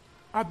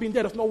 I've been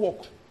there, it does not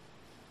work.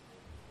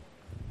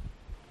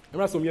 I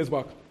remember some years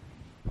back.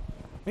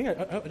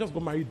 I just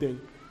got married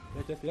then.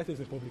 Let's say this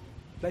in public.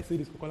 Let's say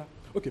this, Kokola.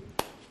 Okay.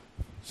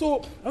 So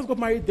I just got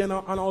married then,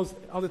 and I was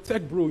a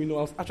tech bro. I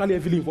was actually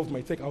heavily involved in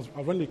my tech. I was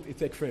running a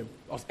tech firm.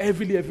 I was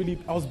heavily.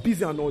 I was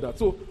busy and all that.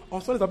 So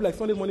on Sundays, I'll be like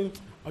Sunday morning.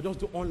 I'll just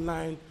do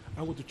online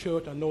and go to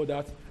church and all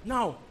that.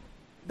 Now,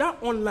 that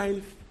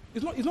online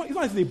it's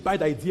not a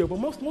bad idea, but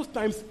most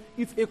times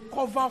it's a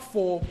cover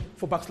for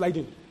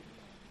backsliding.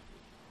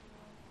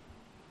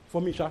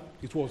 For me,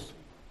 it was.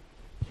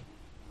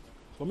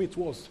 For me, it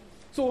was.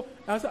 So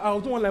I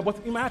was doing online,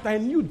 but in my heart I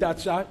knew that,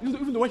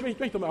 even though when you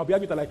told me I'll be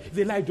having it, like, it's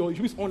a lie, Joe,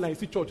 you use online,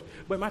 see church.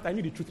 But in my heart I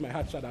knew the truth in my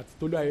heart, that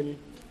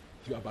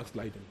you are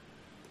backsliding.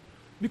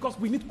 Because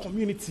we need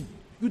community.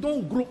 You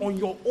don't grow on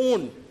your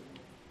own.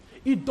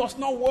 It does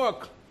not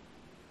work.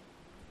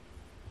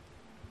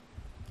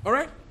 All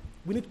right?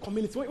 We need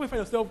community. When you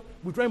find yourself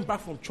withdrawing back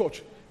from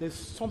church, there's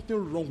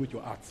something wrong with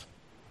your heart.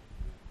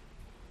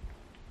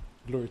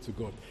 Glory to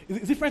God.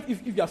 It's different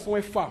if you are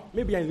somewhere far.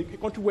 Maybe you're in a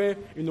country where,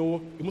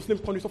 a Muslim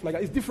country, stuff like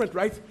that. It's different,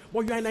 right?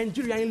 But you're in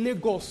Nigeria, you're in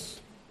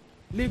Lagos.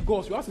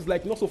 Your house is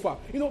like not so far.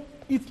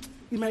 It's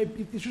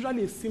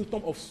usually a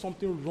symptom of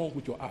something wrong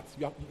with your heart.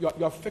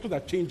 Your affections are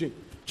changing.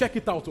 Check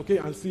it out, okay,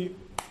 and see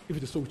if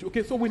it is so with you.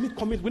 Okay, so we need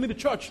community. We need the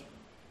church.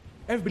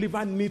 Every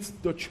believer needs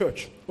the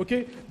church.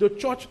 Okay? The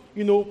church,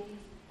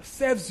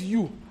 serves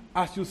you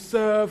as you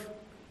serve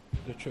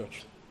the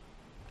church.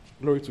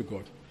 Glory to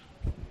God.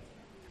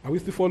 Are we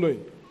still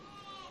following?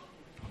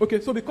 Okay,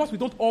 so because we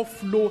don't all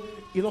flow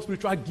in our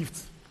spiritual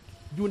gifts,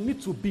 you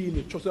need to be in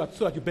the church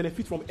so that you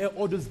benefit from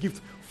all those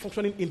gifts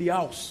functioning in the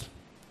house.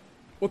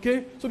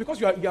 Okay? So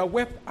because you are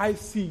where I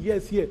see,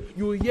 yes, here,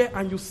 you hear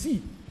and you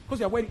see.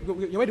 Because you're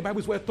where the Bible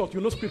is well taught,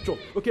 you know scripture.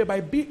 Okay,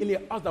 by being in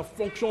a house that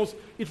functions,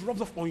 it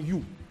rubs off on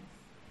you.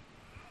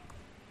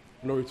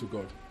 Glory to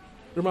God.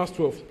 Romans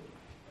 12,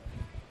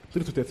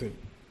 3-13.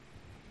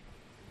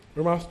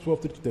 Romans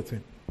 12,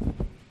 3-13.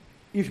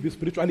 If you be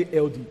spiritually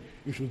healthy,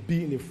 you should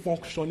be in a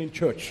functioning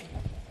church.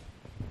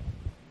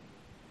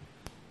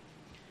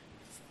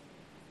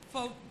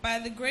 For by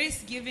the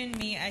grace given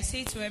me, I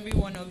say to every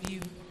one of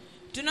you,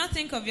 do not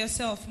think of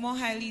yourself more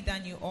highly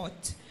than you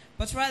ought,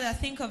 but rather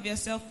think of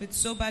yourself with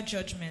sober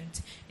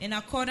judgment, in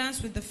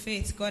accordance with the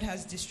faith God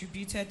has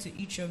distributed to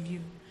each of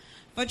you.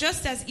 For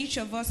just as each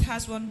of us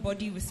has one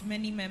body with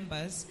many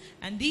members,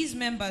 and these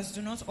members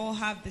do not all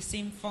have the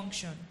same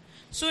function,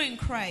 so in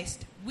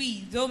Christ,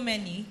 we, though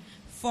many,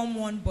 form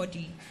one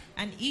body,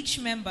 and each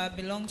member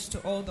belongs to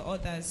all the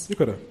others.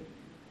 Look at that.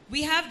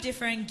 We have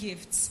different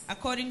gifts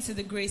according to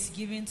the grace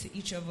given to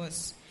each of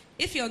us.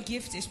 If your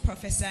gift is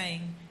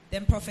prophesying,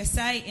 then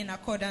prophesy in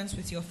accordance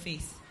with your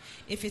faith.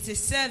 If it is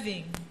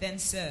serving, then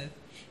serve.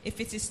 If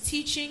it is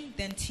teaching,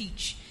 then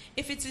teach.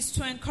 If it is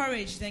to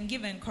encourage, then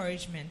give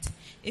encouragement.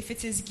 If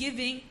it is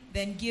giving,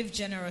 then give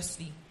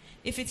generously.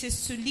 If it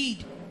is to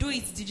lead, do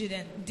it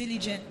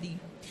diligently.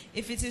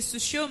 If it is to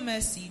show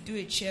mercy, do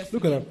it cheerfully.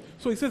 Look at that.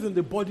 So it says in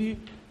the body,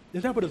 the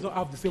entire body does not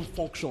have the same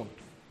function.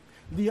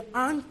 The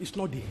hand is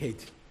not the head.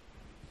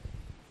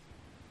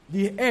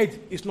 The head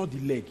is not the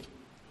leg.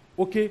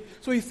 Okay?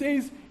 So he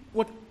says,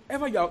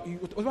 whatever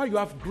you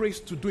have grace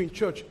to do in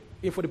church,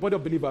 for the body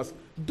of believers,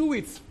 do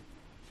it.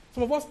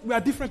 Some of us, we are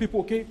different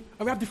people, okay? And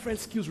we have different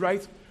skills,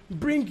 right?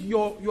 Bring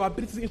your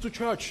abilities into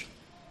church.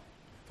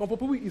 Some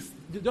people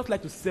just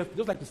like to serve.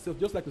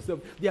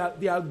 They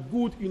are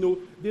good, they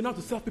know how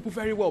to serve people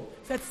very well.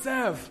 Said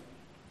serve.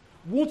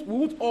 We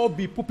won't all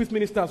be pulpit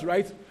ministers,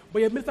 right? But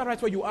you're a minister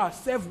right where you are.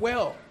 Serve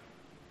well.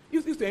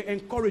 You used to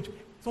encourage.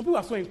 Some people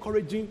are so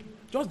encouraging.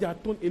 Just their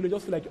tone alone,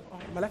 just feel like, oh,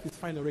 my life is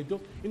fine already.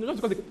 Just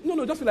because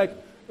just feel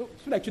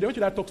like today when she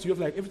talks to you,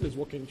 just like everything is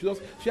working.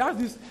 She has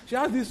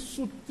this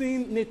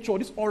soothing nature,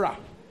 this aura.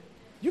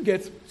 You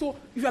get? So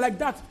if you're like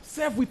that,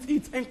 serve with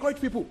it, encourage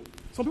people.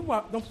 Some people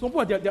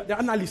are they're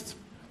analysts.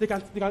 They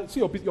can see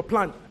your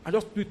plan and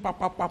just do it,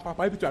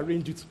 able to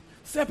arrange it.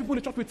 Serve people in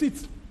the church with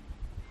it.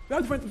 You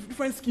have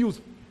different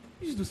skills.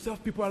 You need to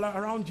serve people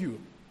around you.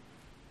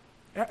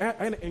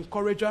 An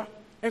encourager,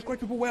 encourage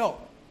people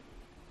well.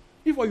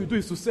 If what you do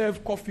is to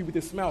serve coffee with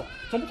a smile,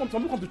 some people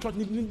come to church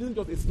needing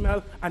just a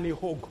smile and a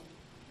hug.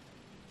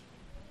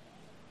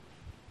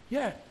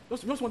 Yeah,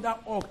 just want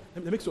that hug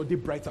that makes your day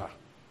brighter.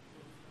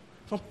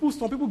 Some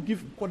people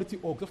give quality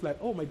hug, just like,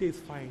 oh, my day is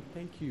fine,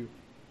 thank you.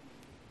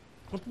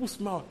 Some people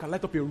smile can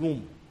light up a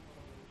room.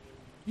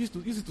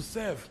 Easy to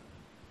serve.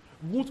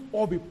 We won't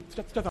all be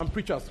teachers and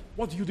preachers.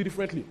 What do you do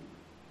differently?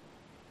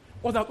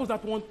 What's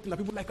that one thing that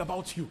people like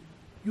about you?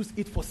 Use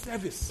it for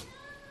service.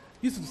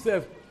 Used to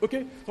serve,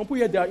 okay? Some people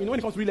here, when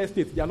it comes to real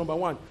estate, they are number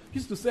one.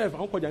 Used to serve, I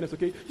won't call their names,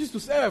 okay? Used to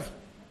serve.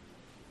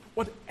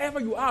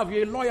 Whatever you have,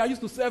 you're a lawyer,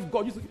 used to serve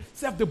God, used to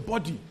serve the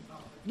body.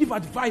 Give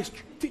advice,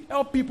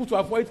 help people to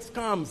avoid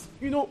scams.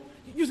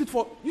 Use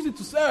it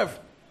to serve.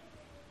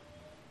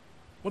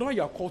 Whatever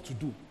you are called to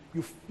do,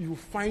 you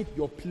find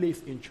your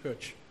place in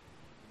church.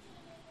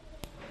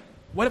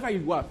 Whatever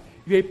you are,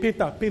 you're a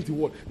painter, paint the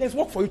wall. There's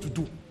work for you to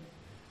do.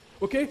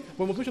 Okay? But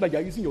we must make sure that you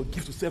are using your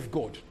gift to serve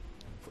God.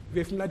 For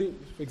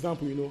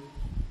example,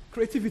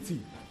 creativity.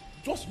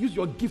 Just use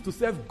your gift to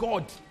serve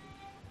God.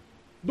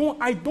 Don't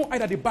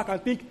hide at the back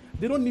and think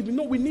they don't need me.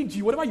 No, we need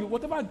you.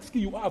 Whatever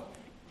skill you have,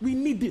 we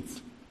need it.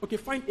 Okay,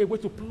 find a way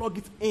to plug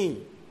it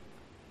in.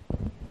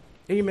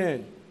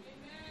 Amen.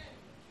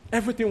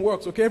 Everything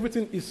works, okay?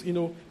 Everything is,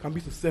 can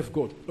be to serve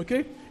God,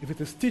 okay? If it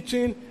is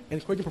teaching,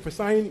 encouraging,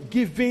 prophesying,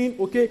 giving,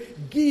 okay?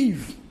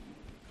 Give.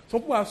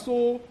 Some people are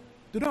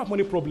they don't have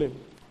money problem.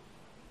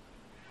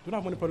 Don't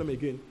have money problem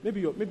again.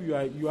 Maybe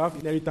you have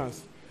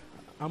inheritance.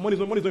 And money is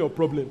not your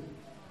problem.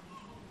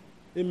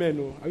 Amen.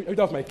 No. I that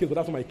was my case, but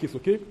that's not my case,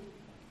 okay?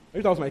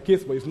 That was my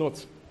case, but it's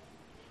not.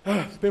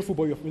 It's painful,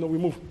 but we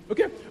move.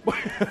 Okay?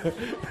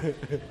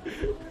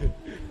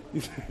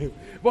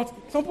 But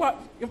some people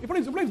money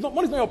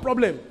is not your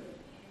problem.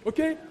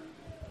 Okay?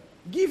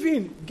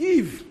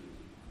 Give.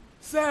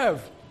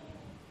 Serve.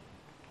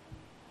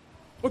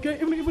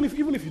 Okay? Even if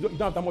you don't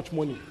have that much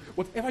money,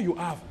 whatever you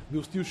have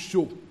will still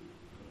show.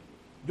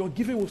 Your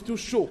giving will still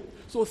show.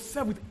 So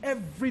serve with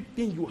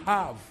everything you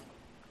have.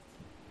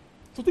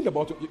 So think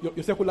about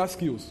your secular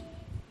skills.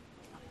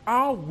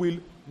 How will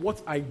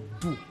what I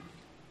do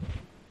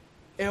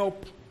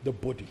help the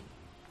body?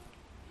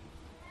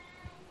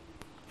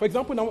 For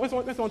example, now when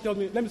someone tells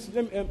me,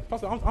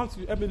 Pastor, I want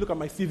you to help me look at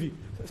my CV.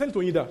 Send it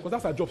to Ida, because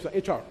that's our job,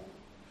 it's HR.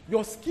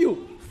 Your skill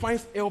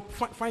finds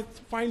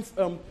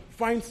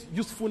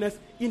usefulness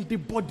in the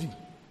body.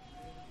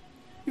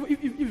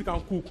 If you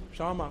can cook,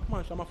 shawarma, come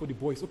on, shawarma for the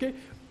boys, okay?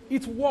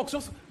 It works.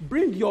 Just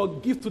bring your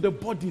gift to the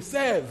body.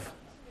 Serve.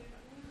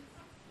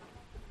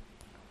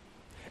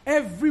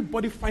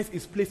 Everybody finds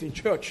his place in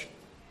church.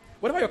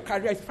 Whatever your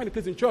career is, find a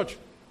place in church.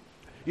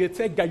 You're a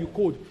tech guy, you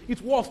code. It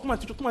works. Come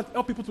and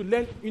help people to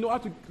learn,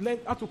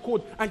 how to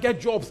code and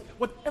get jobs.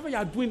 Whatever you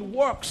are doing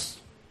works.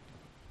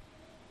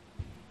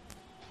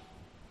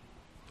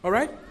 All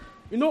right?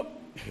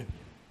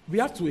 We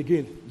have to,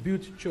 again,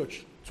 build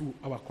church to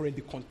our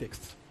current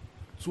context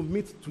to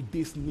meet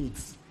today's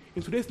needs.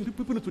 In today's needs,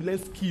 people need to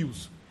learn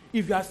skills.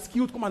 If you are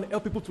skilled, come and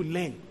help people to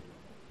learn.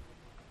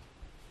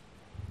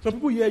 Some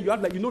people here, you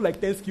have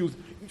like 10 skills.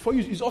 For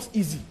you, it's just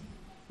easy.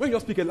 When you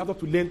just pick a laptop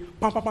to learn,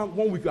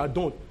 1 week you are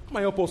done. Come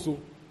and help also.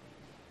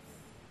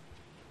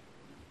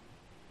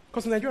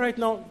 Because in Nigeria right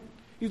now,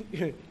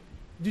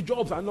 the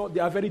jobs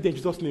they are very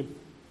dangerous name.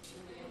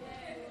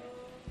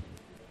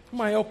 Who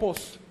might help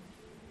us?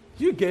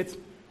 Do you get?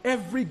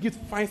 Every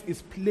gift finds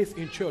its place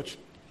in church.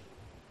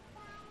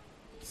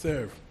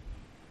 Serve.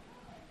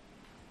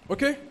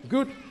 Okay?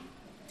 Good.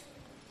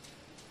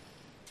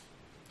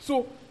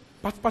 So,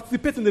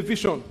 participate in the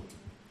vision.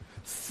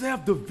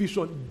 Serve the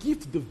vision.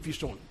 Gift the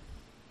vision.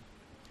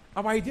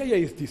 Our idea here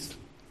is this.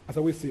 As I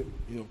always say,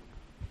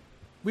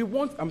 we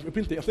want, I'm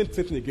saying the same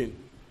thing again.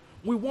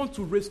 We want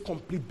to raise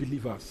complete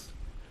believers.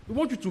 We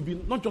want you to be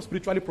not just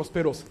spiritually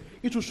prosperous.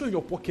 It will show in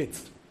your pocket.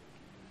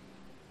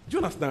 Do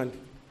you understand?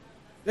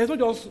 There's not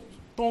just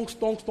tongues,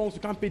 you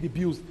can't pay the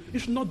bills. It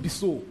should not be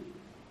so.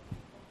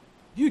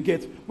 Do you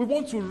get? We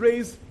want to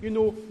raise,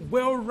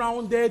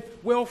 well-rounded,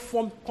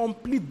 well-formed,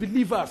 complete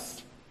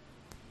believers.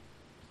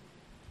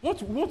 We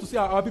want to see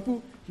our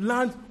people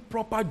land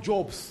proper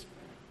jobs,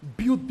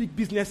 build big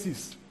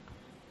businesses.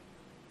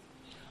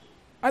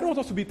 I don't want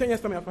us to be 10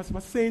 years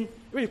time saying,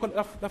 when you call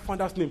that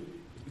founder's name,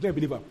 he's not a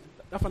believer.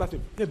 That founder's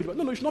name, he's not a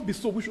believer. No, it should not be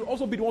so. We should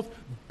also be the ones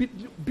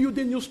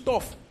building new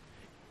stuff,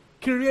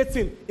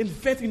 creating,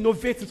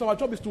 innovating. So our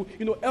job is to,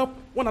 help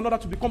one another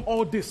to become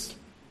all this.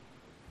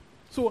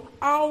 So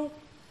how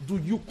do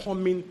you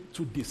come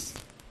into this?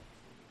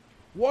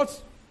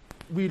 What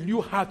will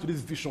you add to this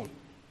vision?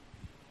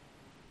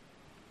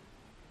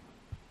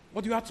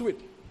 What do you add to it?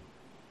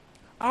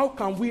 How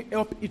can we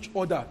help each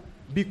other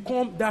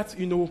become that,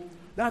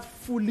 that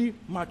fully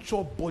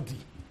mature body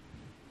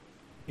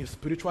in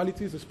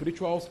spiritualities, in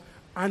spirituals,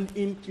 and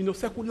in,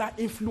 secular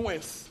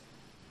influence?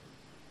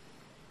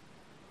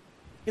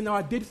 In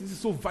our days, this is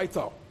so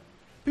vital.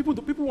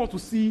 People want to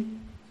see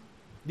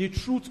the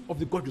truth of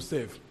the God you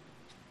serve.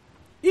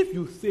 If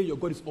you say your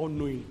God is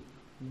all-knowing,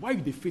 why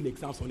do they fail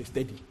exams on a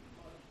steady?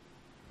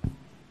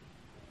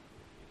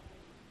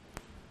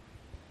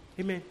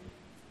 Amen.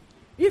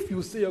 If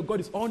you say your God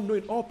is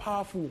all-knowing,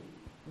 all-powerful,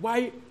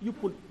 why you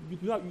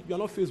are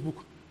not Facebook,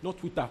 not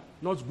Twitter,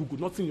 not Google,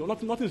 nothing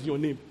is in your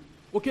name?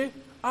 Okay?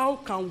 How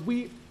can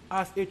we,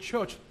 as a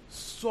church,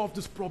 solve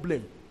this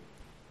problem?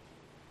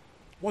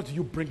 What do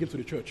you bring into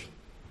the church?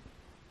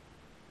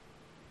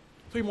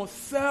 So you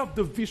must serve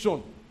the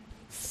vision.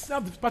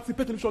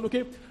 Participate in the vision,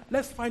 okay?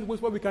 Let's find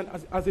ways where we can,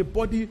 as a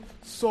body,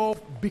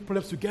 solve big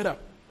problems together.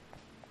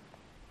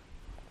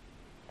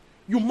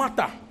 You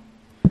matter.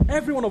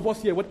 Every one of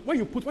us here, when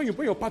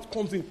your part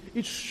comes in,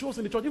 it shows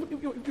in the church. If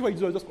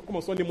you just come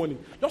on Sunday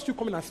morning, just you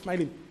coming and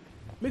smiling,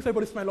 makes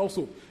everybody smile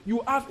also.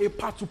 You have a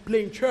part to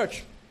play in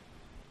church.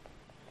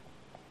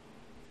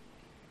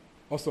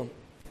 Awesome.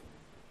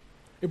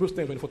 Hebrews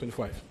 10, 24,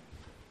 25.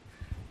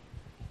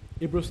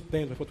 Hebrews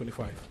 10, 24,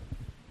 25.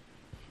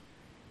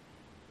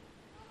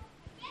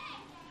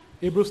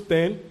 Hebrews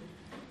 10,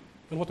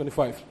 24,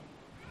 25.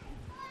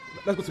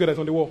 Let's go together. It's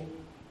on the wall.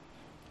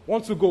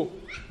 1, 2, go.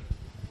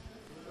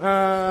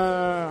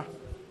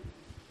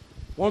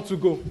 1, 2,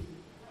 go.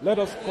 Let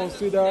us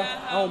consider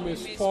how we may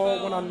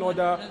spur one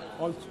another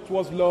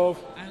towards love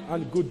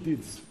and good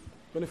deeds.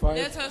 25.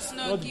 Let us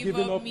not give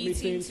up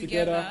meeting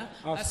together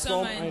as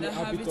some are in the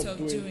habit of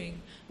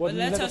doing, but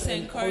let us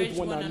encourage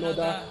one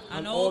another,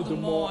 and all the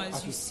more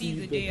as you see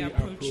the day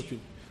approaching.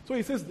 So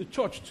he says the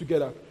church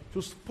together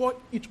to support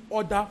each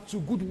other to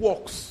good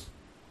works.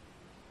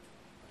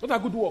 What are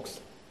good works?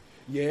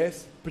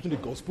 Yes, preaching the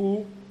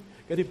gospel,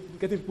 getting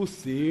people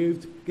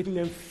saved, getting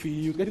them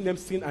filled, getting them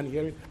seeing and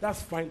hearing.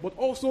 That's fine. But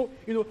also,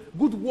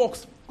 good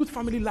works, good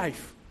family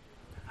life,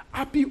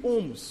 happy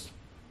homes.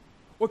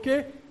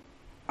 Okay?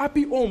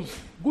 Happy homes,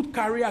 good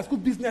careers,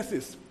 good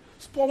businesses.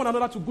 Support one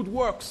another to good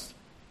works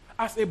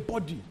as a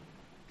body.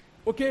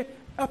 Okay?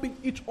 Helping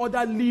each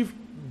other live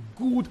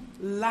good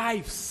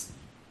lives.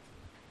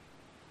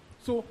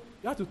 So,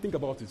 you have to think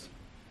about it.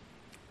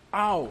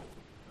 How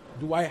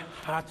do I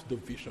heart the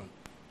vision?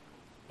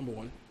 Number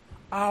one.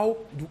 How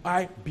do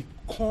I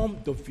become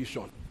the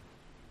vision?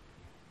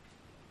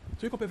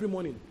 So wake up every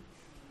morning.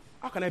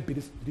 How can I be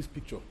this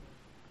picture?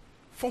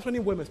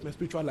 Functioning well in my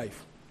spiritual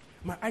life.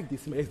 My eyes, they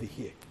see, my ears, they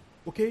hear.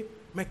 Okay?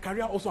 My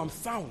career also, I'm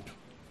sound.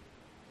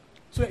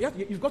 So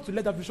you've got to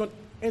let that vision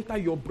enter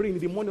your brain in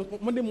the morning.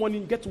 Monday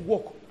morning, get to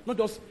work. Not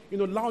just,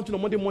 lounging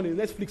on Monday morning,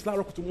 Netflix,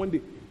 rock to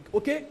Monday.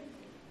 Okay?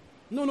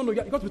 No.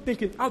 You've got to be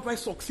thinking, how do I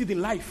succeed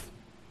in life?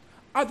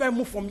 How do I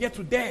move from here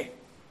to there?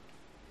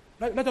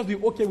 Let us be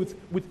okay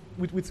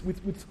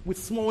with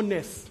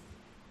smallness.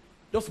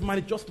 Just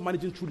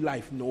managing through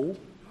life. No.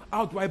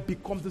 How do I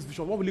become this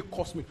vision? What will it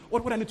cost me?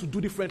 What do I need to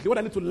do differently? What do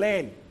I need to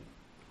learn?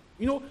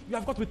 You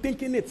have got to be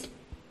thinking it.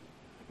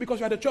 Because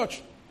you are the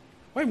church.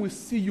 When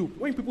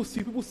people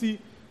see,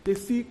 they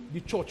see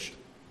the church.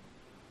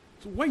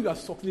 So when you are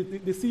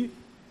succeeding, they see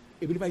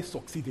a believer is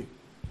succeeding.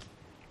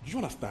 Do you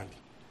understand?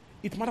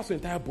 It matters to the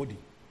entire body.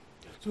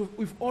 So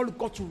we've all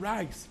got to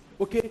rise,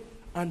 okay,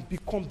 and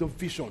become the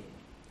vision.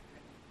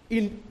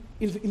 In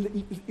its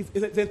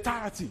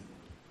entirety.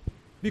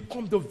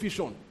 Become the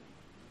vision.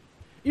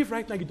 If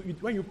right now,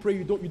 when you pray,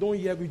 you don't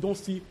hear, you don't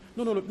see,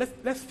 no,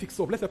 let's fix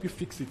up. Let's help you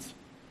fix it.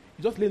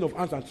 You just laying of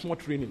hands and small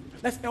training.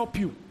 Let's help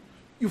you.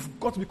 You've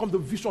got to become the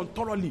vision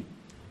thoroughly.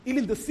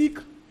 Healing the sick,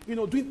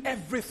 doing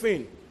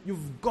everything.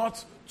 You've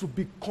got to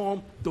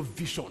become the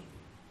vision.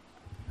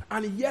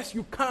 And yes,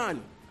 you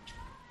can.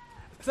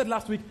 I said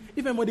last week,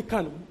 if anybody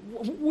can,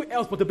 who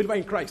else but the believer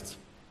in Christ?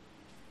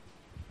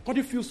 Don't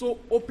you feel so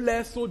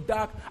hopeless, so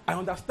dark? I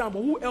understand,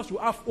 but who else will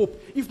have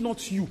hope if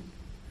not you?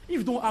 If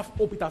you don't have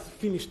hope, it has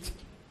finished.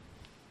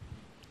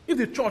 If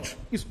the church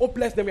is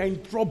hopeless, then we are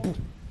in trouble.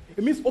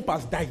 It means hope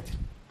has died.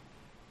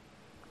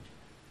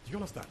 Do you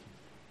understand?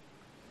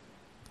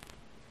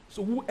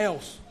 So who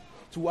else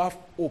to have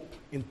hope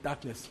in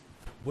darkness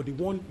but the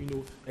one,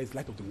 that is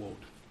light of the world?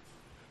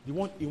 The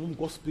one in whom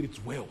God's Spirit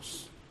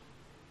dwells.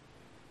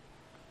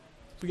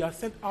 So you are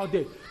sent out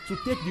there to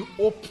take the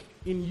hope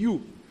in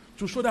you,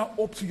 to show that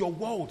hope to your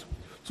world,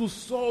 to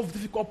solve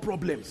difficult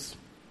problems.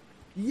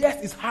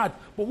 Yes, it's hard,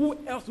 but who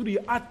else do the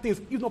hard things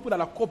if not people that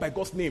are called by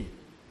God's name?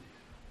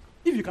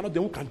 If you cannot,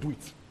 then who can do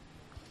it?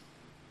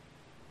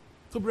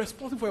 So be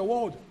responsible for your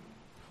world,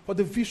 for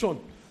the vision.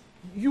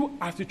 You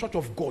as the church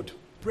of God,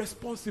 be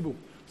responsible.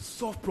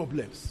 Solve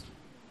problems.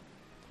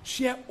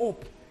 Share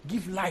hope.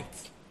 Give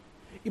light.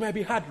 It might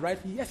be hard, right?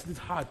 Yes, it is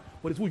hard,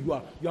 but it's who you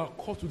are. You are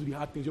called to do the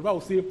hard things. Your Bible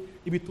will say,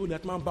 if you told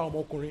that man bow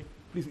more correct,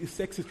 please, it's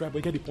sexist, right? But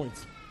you get the point.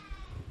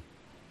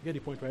 You get the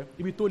point, right?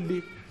 If you told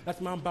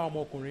that man bow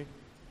more correct,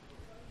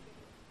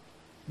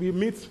 we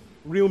meet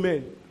real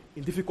men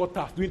in difficult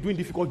tasks, doing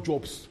difficult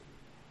jobs.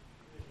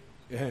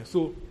 Yeah,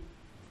 so,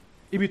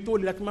 if you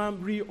told that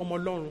man real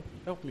omolon,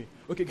 help me.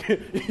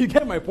 Okay, you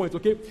get my point,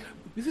 okay?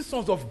 This is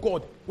sons of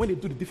God when they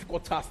do the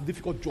difficult tasks,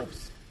 difficult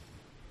jobs.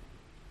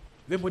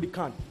 If anybody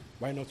can,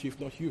 why not you if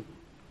not you?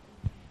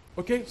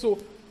 Okay, so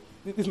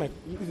this is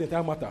the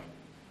entire matter.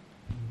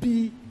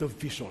 Be the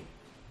vision.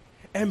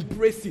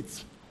 Embrace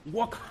it.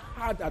 Work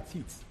hard at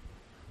it.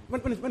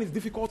 When it's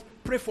difficult,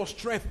 pray for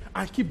strength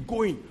and keep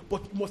going.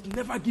 But you must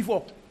never give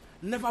up.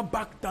 Never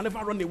back down, never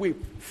run away.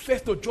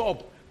 Face the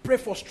job. Pray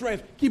for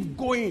strength. Keep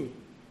going.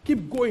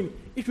 Keep going.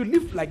 If you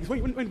live like this, when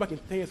you back in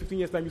 10 years, 15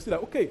 years time, you see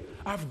that, okay,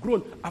 I've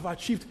grown, I've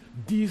achieved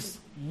this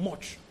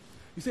much.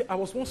 You say, I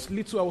was once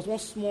little, I was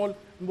once small,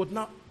 but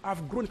now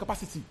I've grown in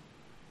capacity.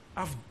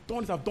 I've done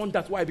this, I've done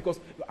that. Why?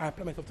 Because I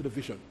apply myself to the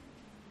vision.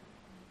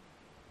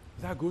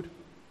 Is that good?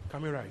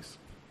 Can we rise?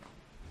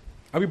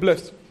 Are we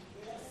blessed?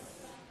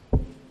 Yes.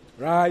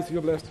 Rise,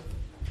 you're blessed.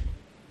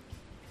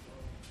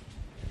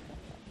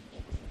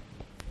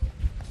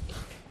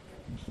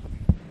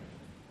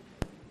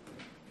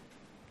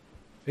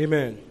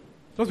 Amen.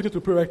 Just begin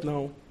to pray right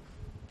now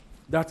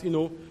that,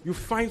 you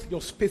find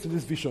your space in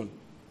this vision.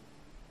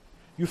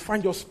 You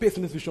find your space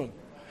in this vision.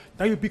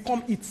 That you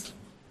become it.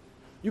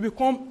 You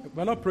become,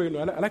 we're not praying,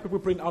 I like people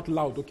praying out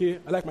loud, okay?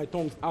 I like my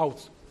tongues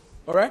out.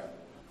 All right?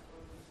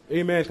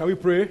 Amen. Can we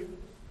pray?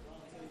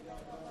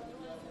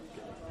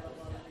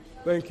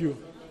 Thank you.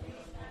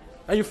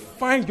 And you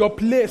find your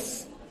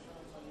place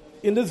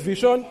in this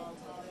vision.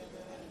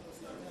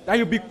 That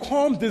you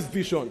become this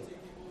vision.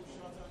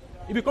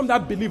 You become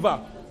that believer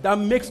that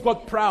makes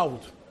God proud.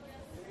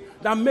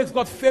 That makes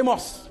God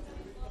famous.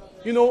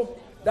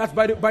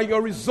 That by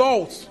your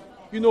results,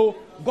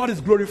 God is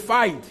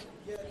glorified.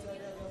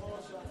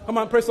 Come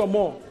on, pray some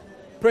more.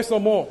 Pray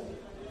some more.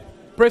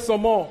 Pray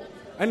some more.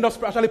 And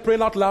not actually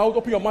praying out loud.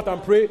 Open your mouth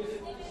and pray.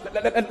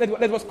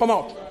 Let us come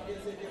out.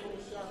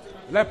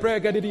 Let prayer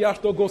get the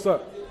ashto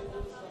gosa.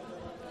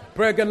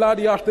 Pray get la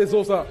the ashte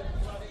zosa.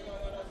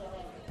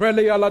 Pray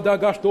le ala da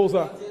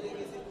gashtoza.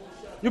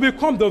 You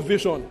become the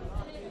vision.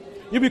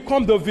 You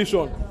become the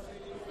vision.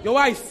 Your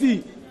eyes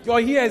see. Your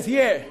ears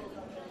hear.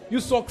 You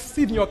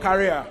succeed in your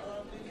career.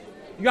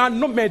 You are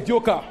not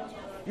mediocre.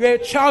 You are a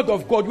child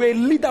of God. You are a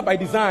leader by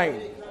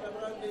design.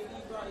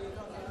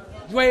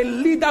 You are a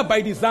leader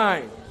by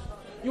design.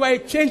 You are a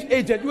change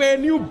agent. You are a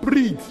new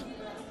breed.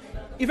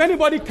 If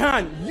anybody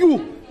can,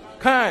 you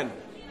can.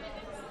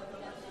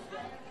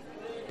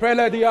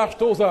 Prele di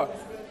ashtoza.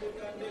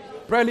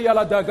 Prele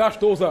ala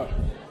dagashtoza.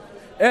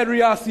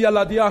 Eriasi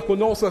ala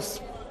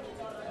diakonosis.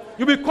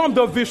 You become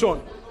the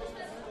vision.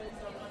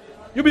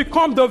 You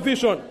become the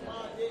vision.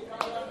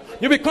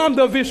 You become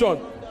the vision.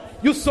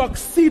 You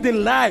succeed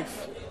in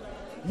life.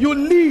 You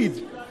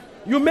lead.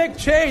 You make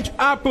change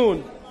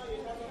happen.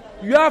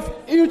 You have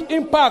huge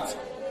impact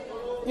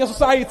in your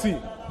society.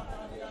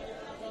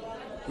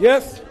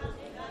 Yes?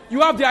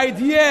 You have the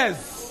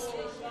ideas,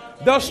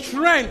 the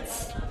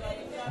strength,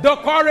 the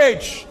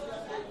courage.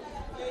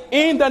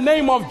 In the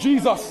name of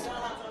Jesus.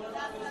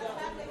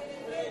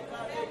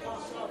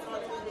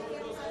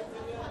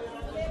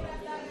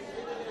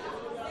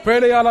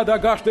 Prele da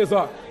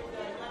gashteza.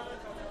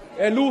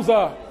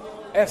 Eluza.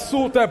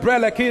 Esute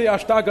brele ki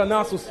ashtaga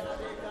nasus.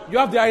 You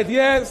have the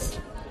ideas,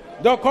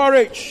 the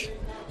courage,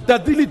 the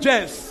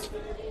diligence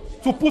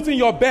to put in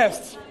your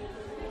best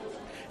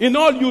in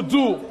all you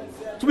do,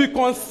 to be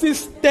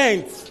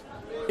consistent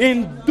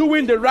in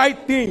doing the right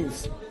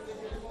things,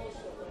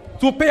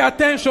 to pay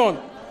attention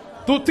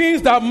to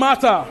things that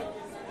matter.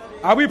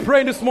 Are we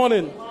praying this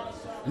morning?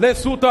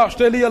 Lesuta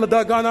shteli al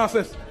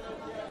daganases.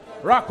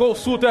 Rako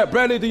sute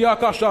breli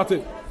diaka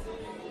shate.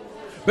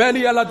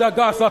 Beli ala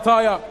daga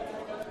sataya.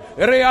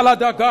 Re ala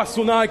daga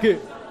sunake.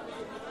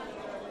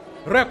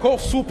 Reko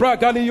supra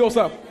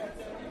galiosa.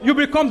 You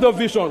become the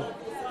vision.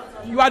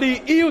 You are the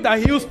healed that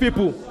heals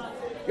people.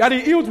 You are the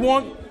healed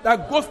one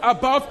that goes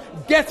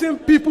about getting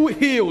people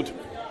healed.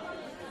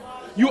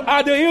 You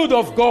are the healed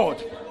of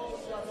God.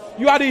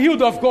 You are the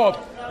healed of God.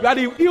 You are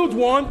the healed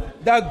one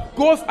that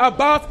goes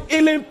about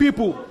healing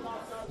people.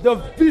 The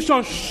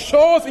vision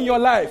shows in your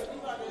life.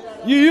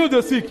 You heal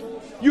the sick.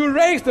 You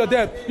raise the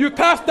dead. You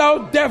cast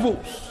out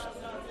devils.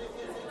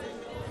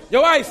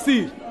 Your eyes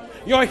see.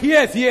 Your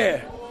ears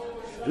hear.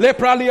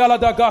 Leprali ala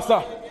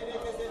dagasa.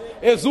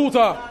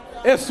 Ezuta.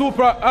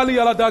 Esupra ali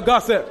ala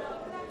dagase.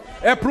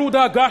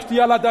 Epruda gashti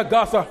ala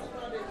dagasa.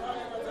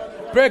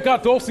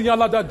 Pregadosi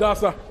ala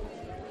dagasa.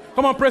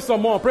 Come on, pray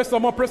some more. Pray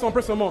some more. Pray some more.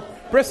 Pray some more.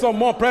 Pray some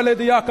more. Pray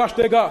ledia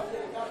kashtega.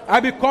 I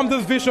become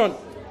this vision.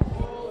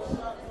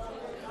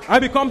 I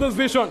become this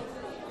vision.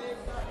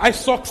 I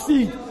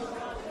succeed.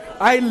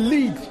 I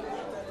lead.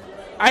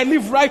 I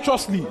live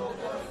righteously.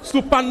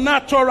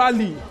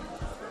 Supernaturally.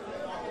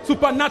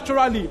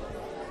 Supernaturally.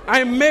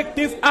 I make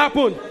this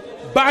happen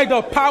by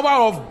the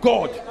power of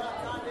God.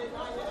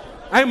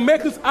 I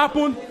make this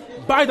happen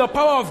by the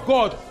power of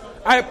God.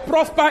 I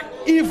prosper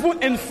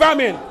even in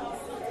famine.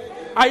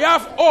 I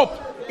have hope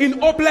in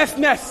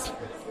hopelessness.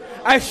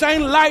 I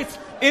shine light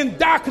in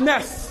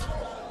darkness.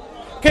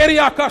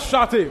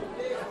 Keriakashate.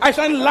 I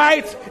shine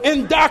light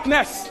in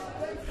darkness.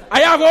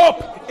 I have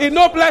hope in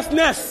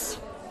hopelessness.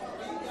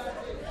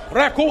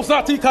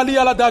 Rekosati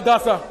kaliala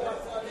dagasa.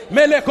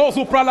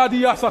 Melekosu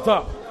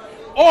praladiasata.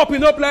 Hope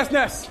in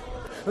hopelessness.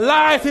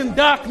 Light in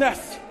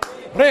darkness.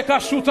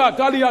 Rekashuta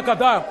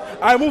galiakada.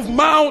 I move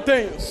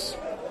mountains.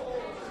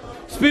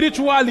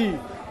 Spiritually,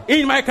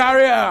 in my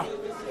career,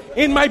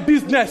 in my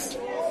business.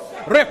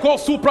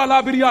 Rekosu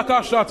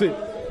pralabiriakashate.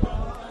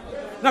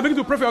 Now begin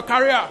to pray for your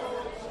career,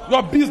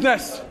 your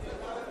business.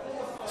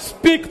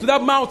 Speak to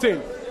that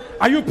mountain.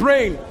 Are you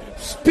praying?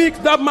 Speak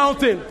to that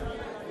mountain.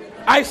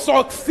 I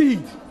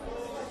succeed.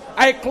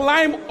 I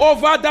climb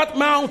over that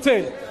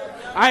mountain.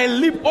 I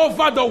leap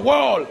over the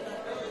wall.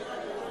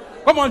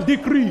 Come on,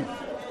 decree.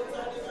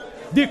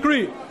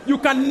 Decree. You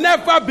can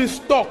never be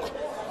stuck.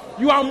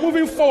 You are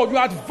moving forward. You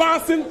are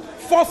advancing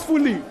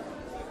forcefully.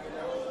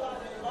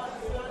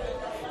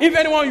 If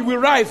anyone will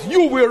rise,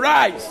 you will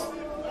rise.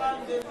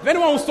 If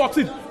anyone will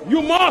succeed,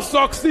 you must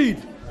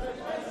succeed.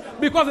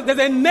 Because there's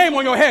a name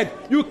on your head.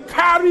 You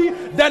carry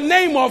the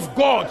name of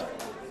God.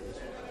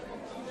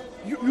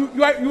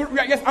 You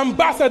are yes,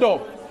 ambassador.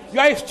 You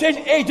are exchange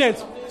agent.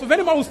 So if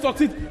anyone will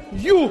succeed,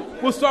 you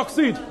will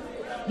succeed.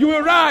 You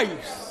will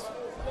rise.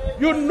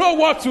 You know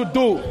what to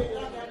do.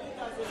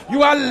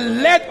 You are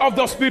led of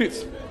the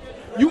Spirit.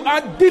 You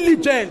are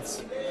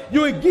diligent.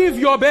 You will give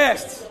your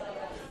best.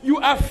 You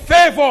are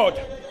favored.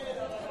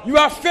 You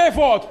are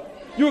favored.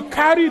 You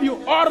carry the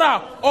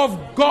aura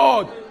of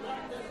God.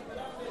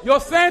 Your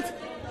scent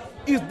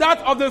is that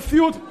of the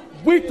field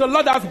which the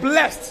Lord has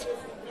blessed.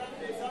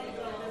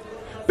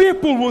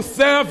 People will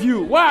serve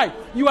you. Why?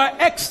 You are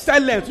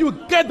excellent. You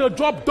get the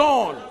job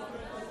done.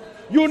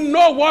 You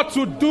know what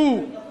to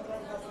do.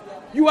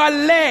 You are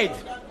led.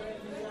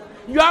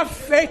 You have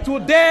faith to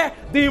dare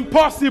the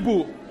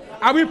impossible.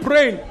 Are we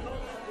praying?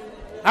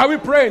 Are we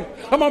praying?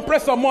 Come on, pray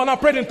some more. Now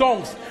pray in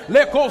tongues.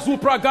 Pray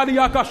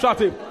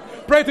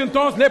in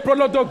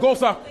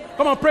tongues.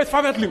 Come on, pray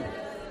fervently.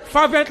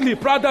 Fervently.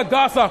 Prada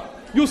Gaza.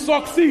 You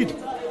succeed.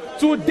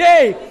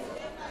 Today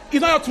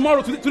is not your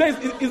tomorrow. Today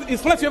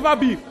is let you ever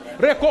be.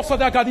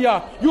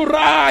 You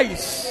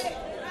rise.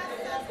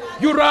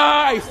 You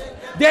rise.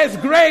 There's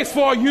grace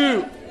for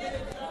you.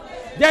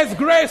 There's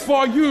grace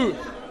for you.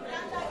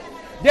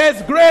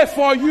 There's grace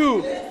for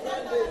you.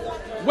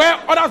 Where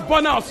others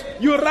burn out,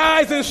 you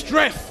rise in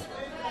strength.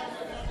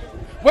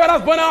 Where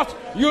others burn out,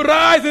 you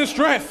rise in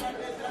strength.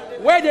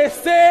 Where they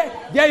say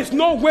there is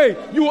no way,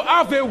 you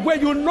have a way.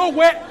 You know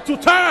where to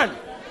turn.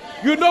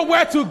 You know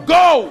where to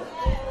go.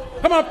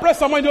 Come on, pray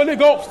someone in the Holy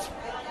Ghost.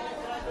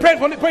 Pray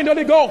in the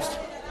Holy Ghost.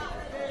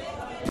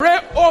 Pray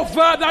over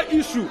that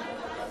issue.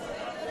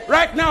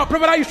 Right now, pray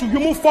over that issue. You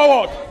move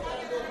forward.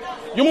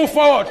 You move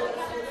forward.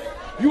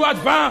 You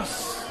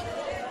advance.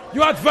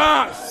 You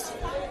advance.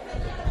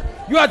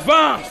 You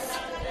advance.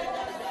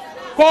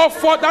 Call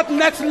for that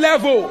next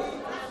level.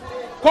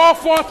 Call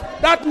for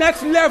that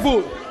next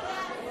level.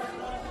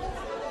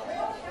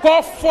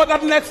 Call for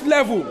that next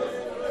level.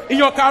 In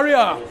your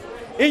career,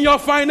 in your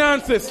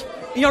finances,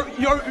 in your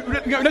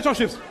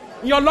relationships,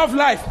 in your love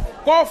life.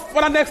 Call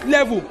for that next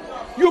level.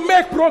 You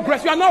make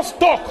progress. You are not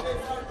stuck.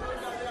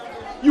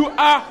 You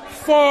are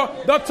for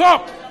the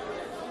top.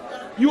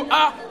 You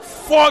are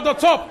for the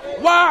top.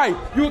 Why?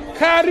 You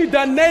carry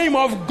the name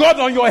of God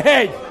on your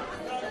head.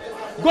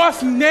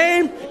 God's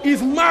name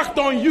is marked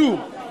on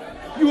you.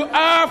 You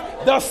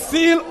have the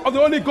seal of the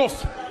Holy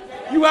Ghost.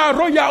 You are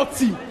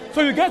royalty.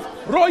 So you get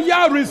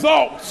royal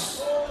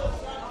results.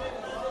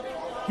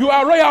 You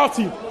are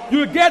royalty.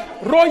 You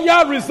get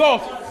royal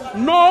results.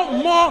 No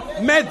more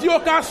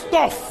mediocre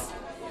stuff.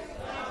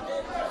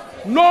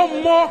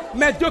 No more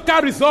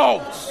mediocre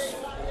results.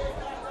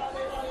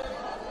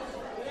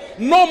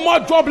 No more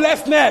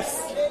joblessness.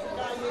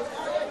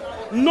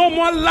 No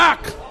more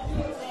lack.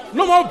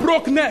 No more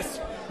brokenness.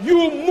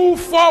 You move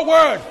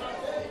forward.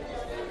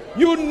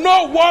 You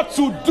know what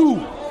to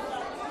do.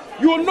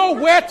 You know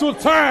where to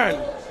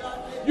turn.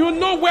 You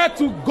know where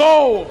to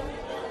go.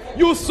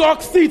 You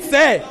succeed,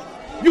 sir.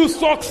 You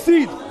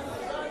succeed.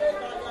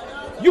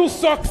 You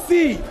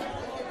succeed.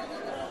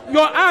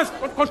 Your hands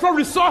control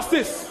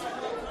resources.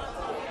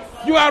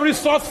 You are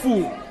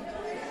resourceful.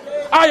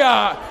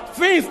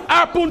 Things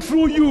happen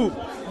through you.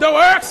 The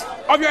works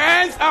of your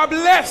hands are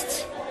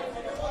blessed.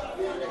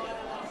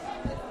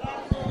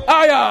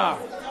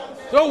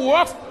 The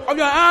works of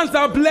your hands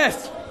are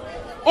blessed.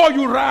 Oh,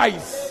 you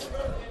rise.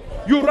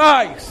 You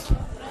rise.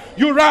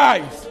 You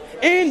rise.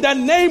 In the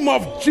name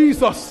of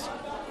Jesus.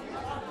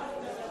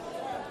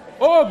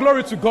 Oh,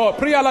 glory to God.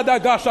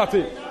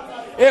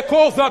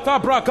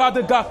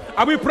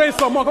 Are we praying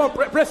some more? Come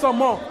on, pray some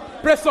more.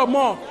 Pray some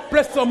more.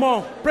 Pray some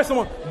more. Pray some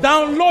more.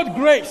 Download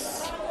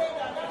grace.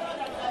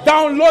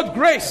 Download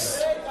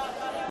grace.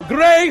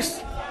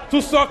 Grace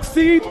to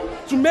succeed,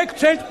 to make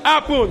change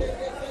happen.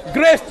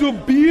 Grace to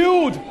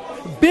build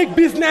big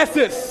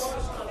businesses.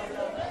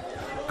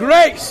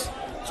 Grace,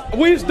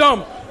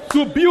 wisdom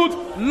to build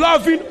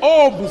loving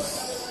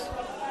homes.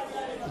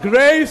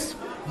 Grace,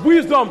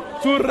 wisdom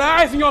to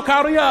rise in your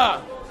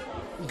career.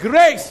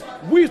 Grace,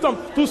 wisdom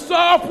to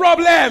solve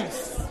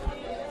problems.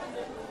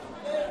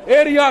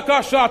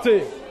 Eriaka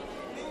Shate.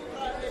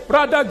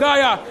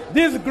 Pradagaya.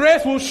 This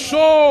grace will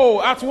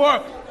show at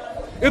work.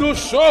 It will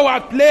show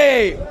at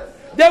play.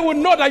 They will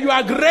know that you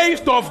are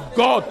graced of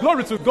God.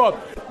 Glory to God.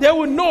 They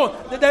will know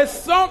that there's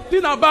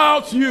something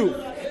about you.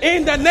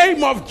 In the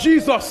name of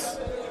Jesus.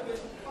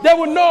 They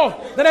will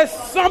know that there's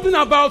something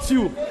about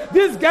you.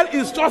 This girl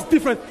is just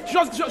different. She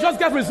just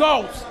get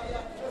results.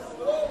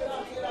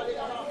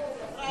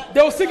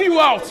 They will seek you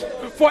out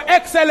for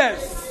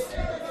excellence,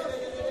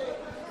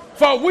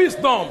 for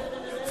wisdom,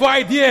 for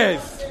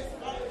ideas.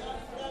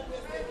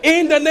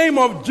 In the name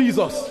of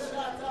Jesus.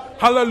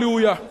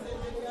 Hallelujah.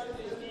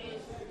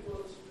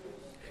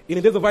 In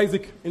the days of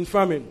Isaac in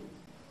famine,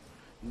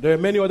 there are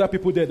many other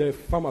people there. There are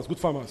farmers, good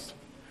farmers,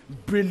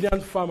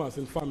 brilliant farmers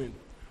in famine,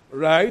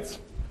 right?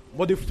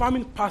 But the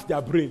famine passed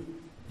their brain.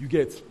 You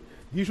get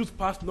the issues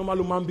passed normal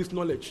human being's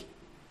knowledge,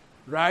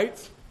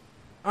 right?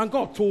 And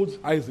God told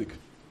Isaac,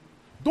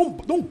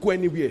 don't go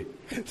anywhere.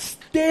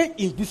 Stay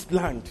in this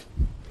land,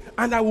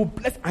 and I will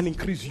bless and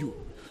increase you.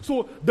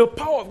 So the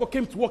power of God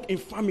came to work in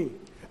famine,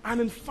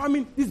 and in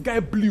famine, this guy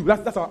blew.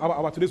 That's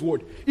our today's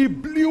word. He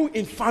blew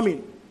in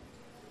famine.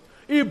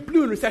 He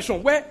blew in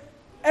recession, where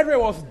everywhere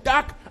was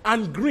dark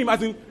and grim,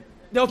 as in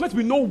there was meant to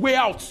be no way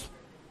out.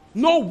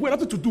 No way,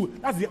 nothing to do.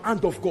 That's the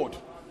hand of God.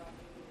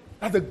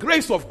 That's the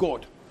grace of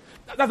God.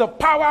 That's the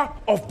power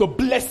of the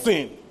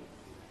blessing.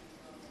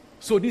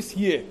 So this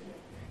year,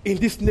 in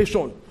this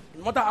nation,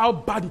 no matter how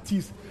bad it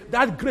is,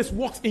 that grace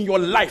works in your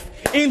life.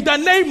 In the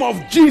name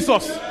of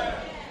Jesus.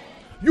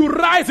 You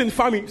rise in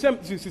famine.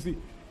 See.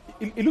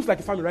 It looks like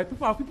a famine, right?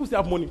 People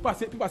still have money.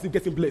 People are still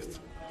getting blessed.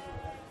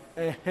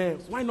 So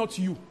why not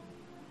you?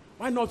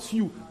 Why not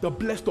you, the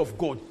blessed of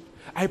God?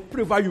 I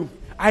pray for you.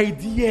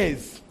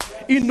 Ideas,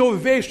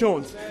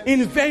 innovations,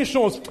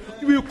 inventions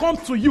will come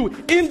to you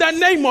in the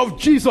name of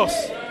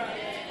Jesus.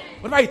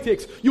 Whatever it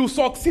takes, you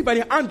succeed by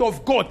the hand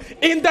of God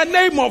in the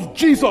name of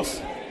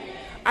Jesus.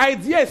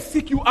 Ideas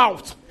seek you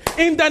out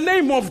in the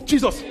name of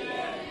Jesus.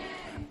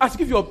 As you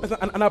give your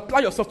and apply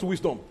yourself to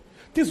wisdom,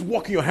 things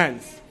work in your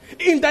hands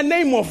in the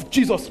name of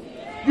Jesus.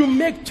 You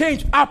make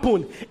change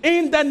happen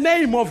in the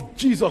name of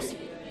Jesus.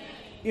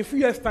 In a few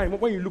years' time,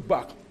 when you look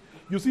back,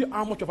 you see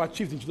how much you've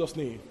achieved in Jesus'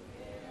 name.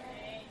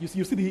 You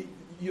see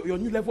your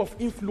new level of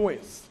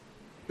influence,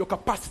 your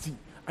capacity,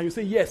 and you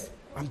say, yes,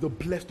 I'm the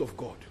blessed of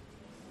God.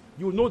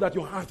 You know that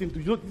your hands into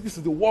you know this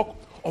is the work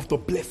of the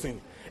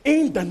blessing.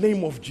 In the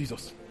name of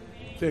Jesus.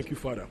 Thank you,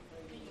 Father.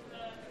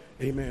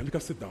 Amen. You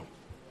can sit down.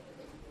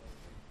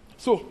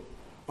 So,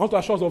 I want to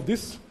assure us of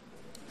this,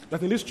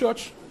 that in this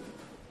church,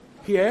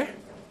 here,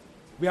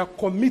 we are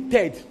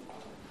committed.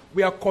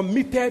 We are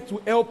committed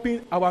to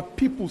helping our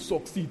people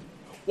succeed.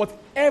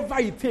 Whatever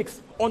it takes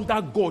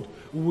under God,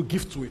 we will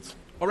give to it.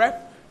 All right?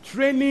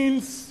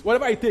 Trainings,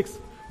 whatever it takes,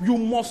 you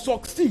must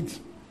succeed.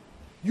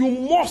 You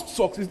must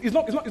succeed. It's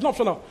not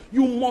optional.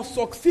 You must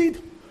succeed.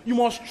 You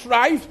must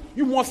strive.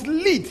 You must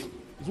lead.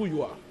 It's who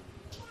you are.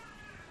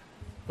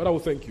 Father, I will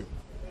thank you.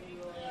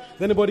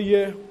 Is anybody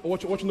here or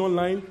watching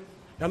online?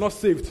 They are not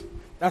saved.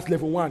 That's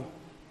level 1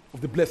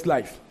 of the blessed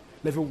life.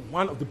 Level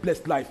 1 of the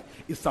blessed life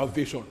is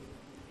salvation.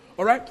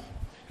 All right?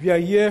 If you are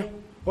here,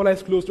 all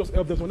eyes closed, just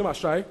help them. Some of them are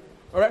shy.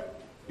 All right?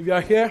 If you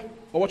are here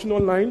or watching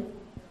online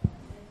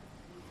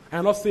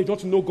and not saved, you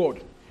want to know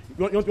God.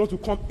 You want to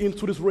come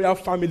into this royal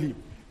family.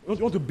 You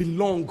want to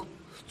belong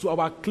to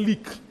our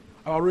clique,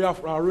 our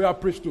royal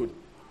priesthood.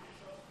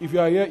 If you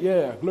are here,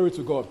 yeah, glory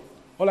to God.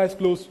 All eyes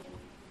closed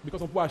because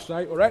some people are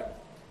shy. All right?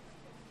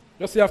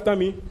 Just say after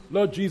me,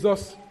 Lord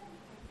Jesus,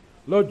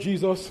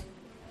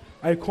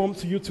 I come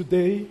to you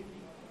today.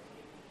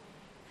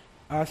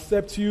 I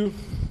accept you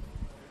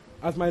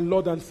as my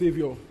Lord and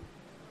Savior.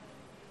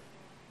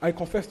 I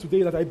confess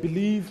today that I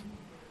believe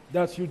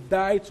that you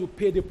died to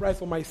pay the price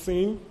for my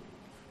sin,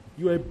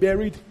 You were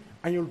buried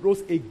and you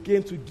rose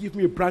again to give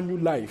me a brand new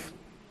life.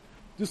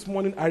 This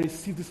morning I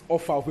received this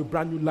offer of a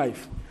brand new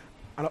life.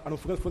 And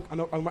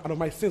of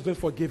my sins being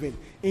forgiven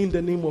in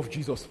the name of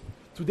Jesus.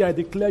 Today I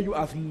declare you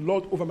as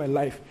Lord over my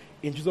life.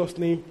 In Jesus'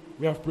 name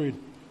we have prayed.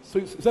 So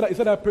you said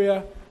that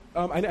prayer.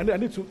 I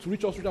need to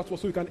reach out to us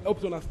so we can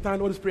help you to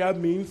understand what this prayer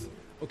means.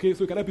 Okay,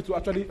 so we can help you to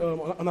actually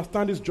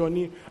understand this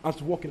journey and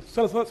to walk in.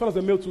 Send us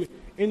a mail to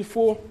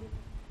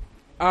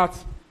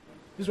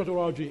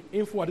info@thischurch.org,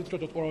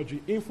 info@thischurch.org,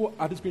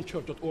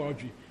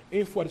 info@thisgreenchurch.org,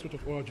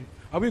 info@thischurch.org.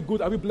 Are we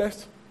good? Are we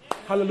blessed?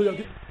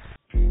 Hallelujah.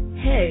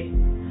 Hey,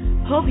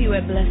 hope you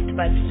were blessed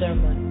by the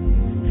sermon.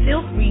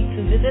 Feel free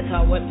to visit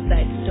our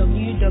website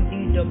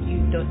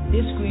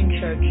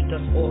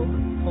www.thisgreenchurch.org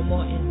for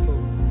more info.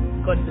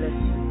 God bless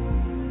you.